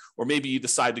PDF, or maybe you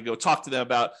decide to go talk to them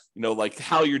about, like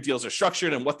how your deals are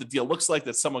structured and what the deal looks like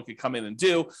that someone could come in and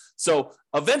do. So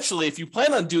eventually, if you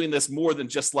plan on doing this more than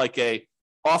just like a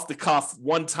off the cuff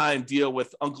one-time deal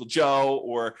with Uncle Joe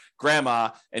or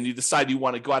grandma, and you decide you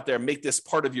want to go out there and make this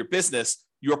part of your business,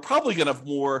 you're probably going to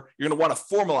want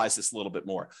to formalize this a little bit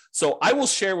more. So I will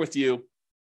share with you,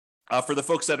 for the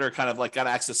folks that are kind of like got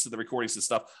access to the recordings and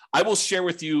stuff, I will share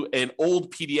with you an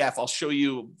old PDF.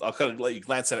 I'll kind of let you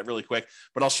glance at it really quick,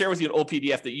 but I'll share with you an old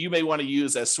PDF that you may want to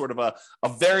use as sort of a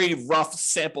very rough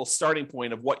sample starting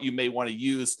point of what you may want to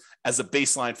use as a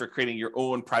baseline for creating your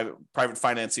own private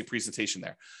financing presentation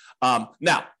there.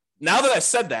 Now that I've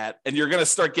said that, and you're going to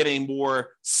start getting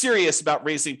more serious about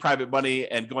raising private money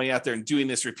and going out there and doing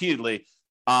this repeatedly,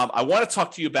 I want to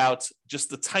talk to you about just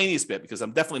the tiniest bit, because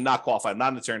I'm definitely not qualified. I'm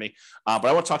not an attorney, but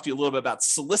I want to talk to you a little bit about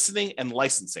soliciting and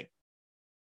licensing.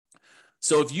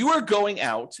 So if you are going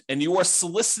out and you are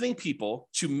soliciting people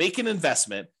to make an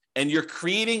investment and you're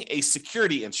creating a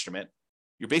security instrument,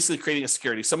 you're basically creating a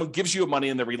security. Someone gives you money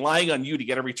and they're relying on you to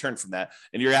get a return from that.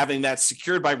 And you're having that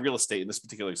secured by real estate in this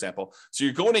particular example. So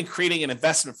you're going and creating an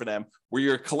investment for them where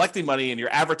you're collecting money and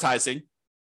you're advertising.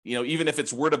 Even if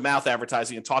it's word of mouth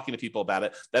advertising and talking to people about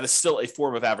it, that is still a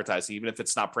form of advertising, even if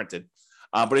it's not printed.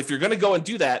 But if you're going to go and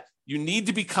do that, you need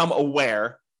to become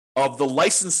aware of the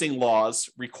licensing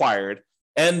laws required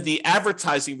and the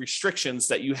advertising restrictions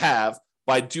that you have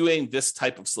by doing this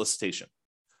type of solicitation.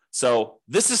 So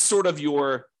this is sort of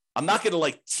I'm not going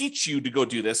to teach you to go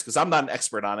do this because I'm not an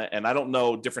expert on it and I don't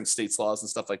know different states' laws and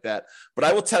stuff like that. But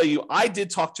I will tell you, I did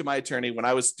talk to my attorney when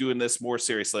I was doing this more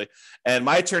seriously. And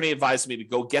my attorney advised me to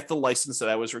go get the license that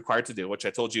I was required to do, which I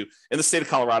told you in the state of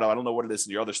Colorado. I don't know what it is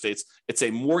in your other states. It's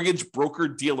a mortgage broker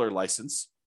dealer license.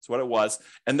 That's what it was.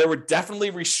 And there were definitely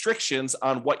restrictions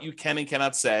on what you can and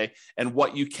cannot say and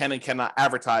what you can and cannot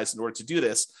advertise in order to do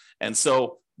this. And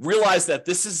so realize that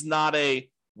this is not a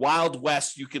Wild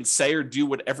West. You can say or do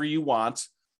whatever you want.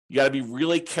 You got to be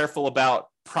really careful about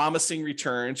promising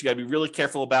returns. You got to be really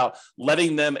careful about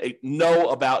letting them know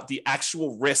about the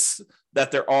actual risks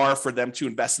that there are for them to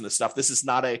invest in this stuff. This is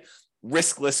not a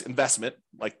riskless investment,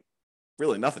 like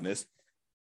really nothing is,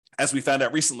 as we found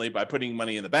out recently by putting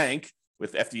money in the bank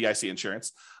with FDIC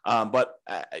insurance.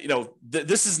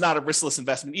 This is not a riskless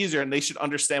investment either, and they should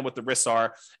understand what the risks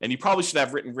are. And you probably should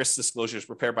have written risk disclosures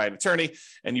prepared by an attorney,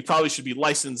 and you probably should be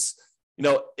licensed.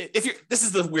 This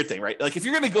is the weird thing, right? Like if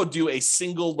you're going to go do a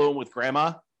single loan with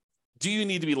grandma, do you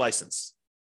need to be licensed?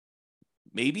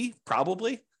 Maybe,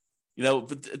 probably,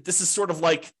 but this is sort of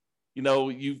like,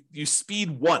 you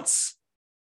speed once.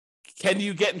 Can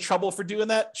you get in trouble for doing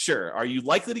that? Sure. Are you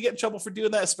likely to get in trouble for doing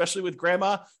that, especially with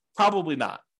grandma? Probably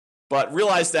not. But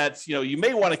realize that, you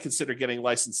may want to consider getting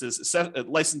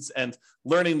licensed and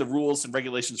learning the rules and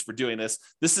regulations for doing this.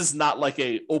 This is not like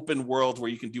a open world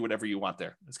where you can do whatever you want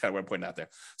there. That's kind of what I'm pointing out there.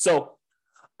 So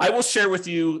I will share with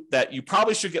you that you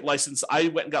probably should get licensed. I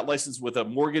went and got licensed with a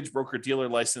mortgage broker dealer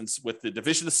license with the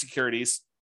Division of Securities.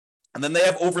 And then they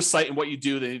have oversight in what you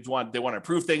do. They want to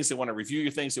approve things. They want to review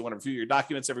your things. They want to review your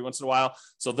documents every once in a while.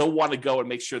 So they'll want to go and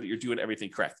make sure that you're doing everything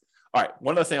correct. All right.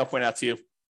 One other thing I'll point out to you.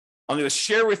 I'm going to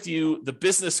share with you the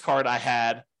business card I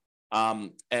had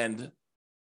and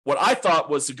what I thought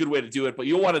was a good way to do it, but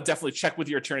you'll want to definitely check with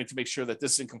your attorney to make sure that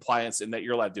this is in compliance and that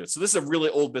you're allowed to do it. So this is a really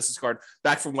old business card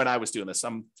back from when I was doing this.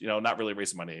 I'm, not really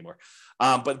raising money anymore.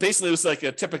 But basically it was like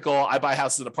a typical, I buy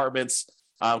houses and apartments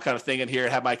kind of thing in here.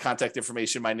 It had my contact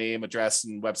information, my name, address,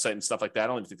 and website and stuff like that. I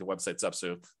don't even think the website's up,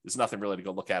 so there's nothing really to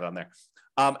go look at on there.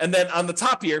 And then on the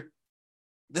top here,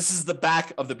 this is the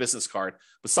back of the business card.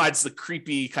 Besides the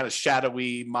creepy kind of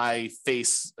shadowy, my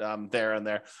face there and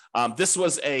there. This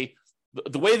was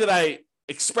the way that I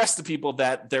expressed to people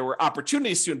that there were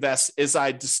opportunities to invest is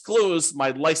I disclosed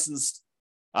my licensed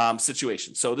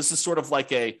situation. So this is sort of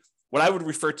like what I would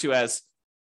refer to as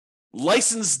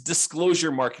licensed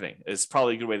disclosure marketing is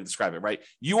probably a good way to describe it, right?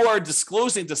 You are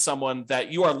disclosing to someone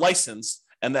that you are licensed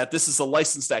and that this is a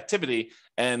licensed activity.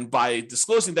 And by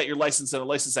disclosing that you're licensed in a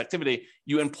licensed activity,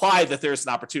 you imply that there's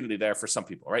an opportunity there for some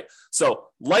people, right? So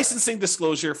licensing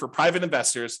disclosure for private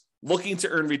investors looking to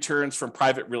earn returns from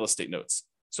private real estate notes.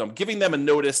 So I'm giving them a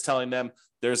notice telling them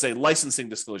there's a licensing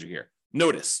disclosure here.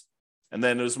 Notice. And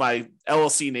then it was my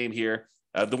LLC name here.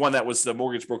 The one that was the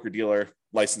mortgage broker dealer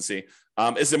licensing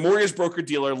is a mortgage broker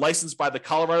dealer licensed by the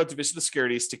Colorado Division of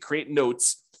Securities to create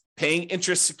notes paying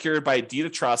interest secured by a deed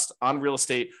of trust on real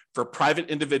estate for private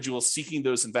individuals seeking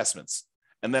those investments.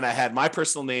 And then I had my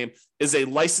personal name is a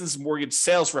licensed mortgage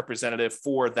sales representative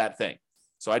for that thing.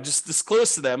 So I just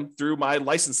disclosed to them through my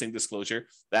licensing disclosure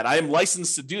that I am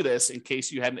licensed to do this in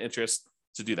case you had an interest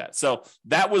to do that. So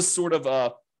that was sort of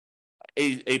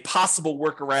a possible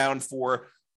workaround for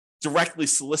directly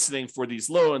soliciting for these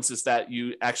loans is that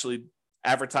you actually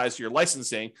advertise your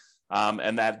licensing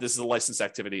and that this is a licensed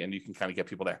activity and you can kind of get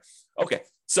people there. Okay,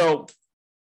 so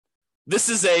this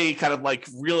is a kind of like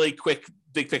really quick,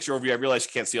 big picture overview. I realize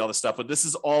you can't see all this stuff, but this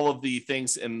is all of the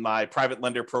things in my private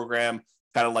lender program,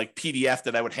 kind of like PDF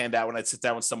that I would hand out when I'd sit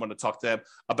down with someone to talk to them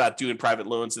about doing private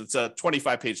loans. It's a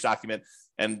 25-page document,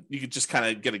 and you could just kind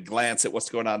of get a glance at what's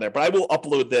going on there. But I will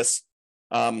upload this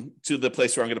to the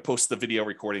place where I'm going to post the video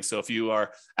recording. So if you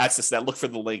are accessing that, look for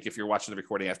the link if you're watching the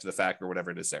recording after the fact or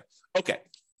whatever it is there. Okay,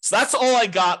 so that's all I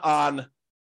got on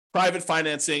private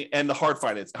financing and the hard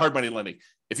money lending.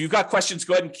 If you've got questions,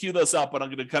 go ahead and queue those up, but I'm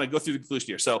going to kind of go through the conclusion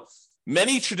here. So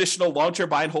many traditional long-term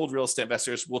buy and hold real estate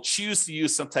investors will choose to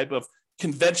use some type of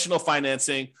conventional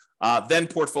financing, then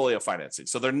portfolio financing.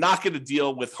 So they're not going to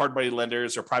deal with hard money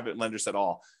lenders or private lenders at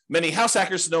all. Many house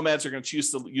hackers and nomads are going to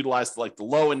choose to utilize like the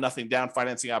low and nothing down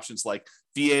financing options like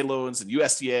VA loans and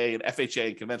USDA and FHA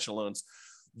and conventional loans.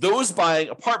 Those buying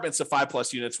apartments of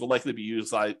 5+ units will likely be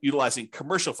utilizing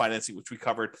commercial financing, which we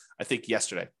covered, I think,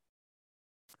 yesterday.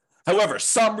 However,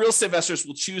 some real estate investors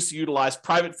will choose to utilize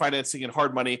private financing and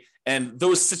hard money. And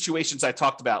those situations I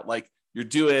talked about, like you're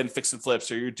doing fix and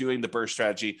flips, or you're doing the BRRRR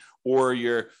strategy, or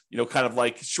you're, kind of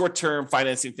like short-term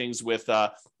financing things with,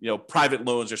 private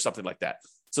loans or something like that.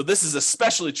 So this is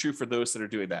especially true for those that are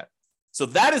doing that. So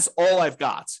that is all I've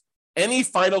got. Any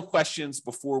final questions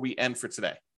before we end for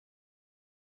today?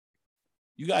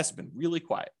 You guys have been really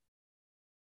quiet.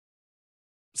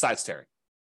 Besides Terry.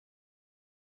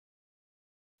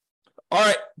 All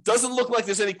right. Doesn't look like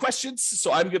there's any questions,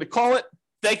 so I'm going to call it.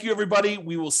 Thank you, everybody.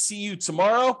 We will see you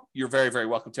tomorrow. You're very, very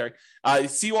welcome, Terry.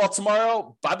 See you all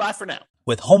tomorrow. Bye-bye for now.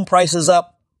 With home prices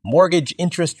up, mortgage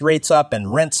interest rates up,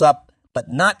 and rents up, but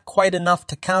not quite enough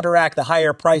to counteract the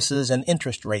higher prices and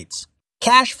interest rates,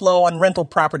 cash flow on rental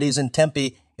properties in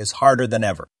Tempe is harder than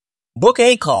ever. Book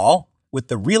a call with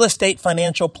the Real Estate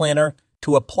Financial Planner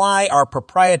to apply our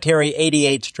proprietary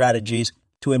 88 strategies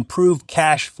to improve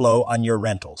cash flow on your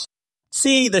rentals.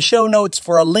 See the show notes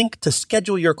for a link to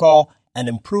schedule your call and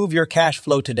improve your cash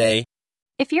flow today.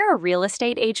 If you're a real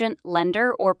estate agent,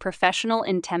 lender, or professional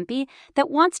in Tempe that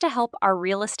wants to help our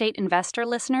real estate investor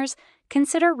listeners,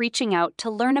 consider reaching out to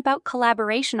learn about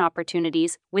collaboration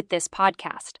opportunities with this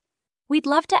podcast. We'd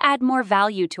love to add more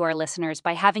value to our listeners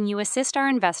by having you assist our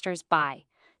investors buy,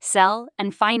 sell,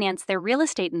 and finance their real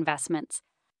estate investments.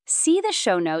 See the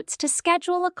show notes to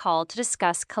schedule a call to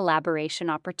discuss collaboration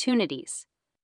opportunities.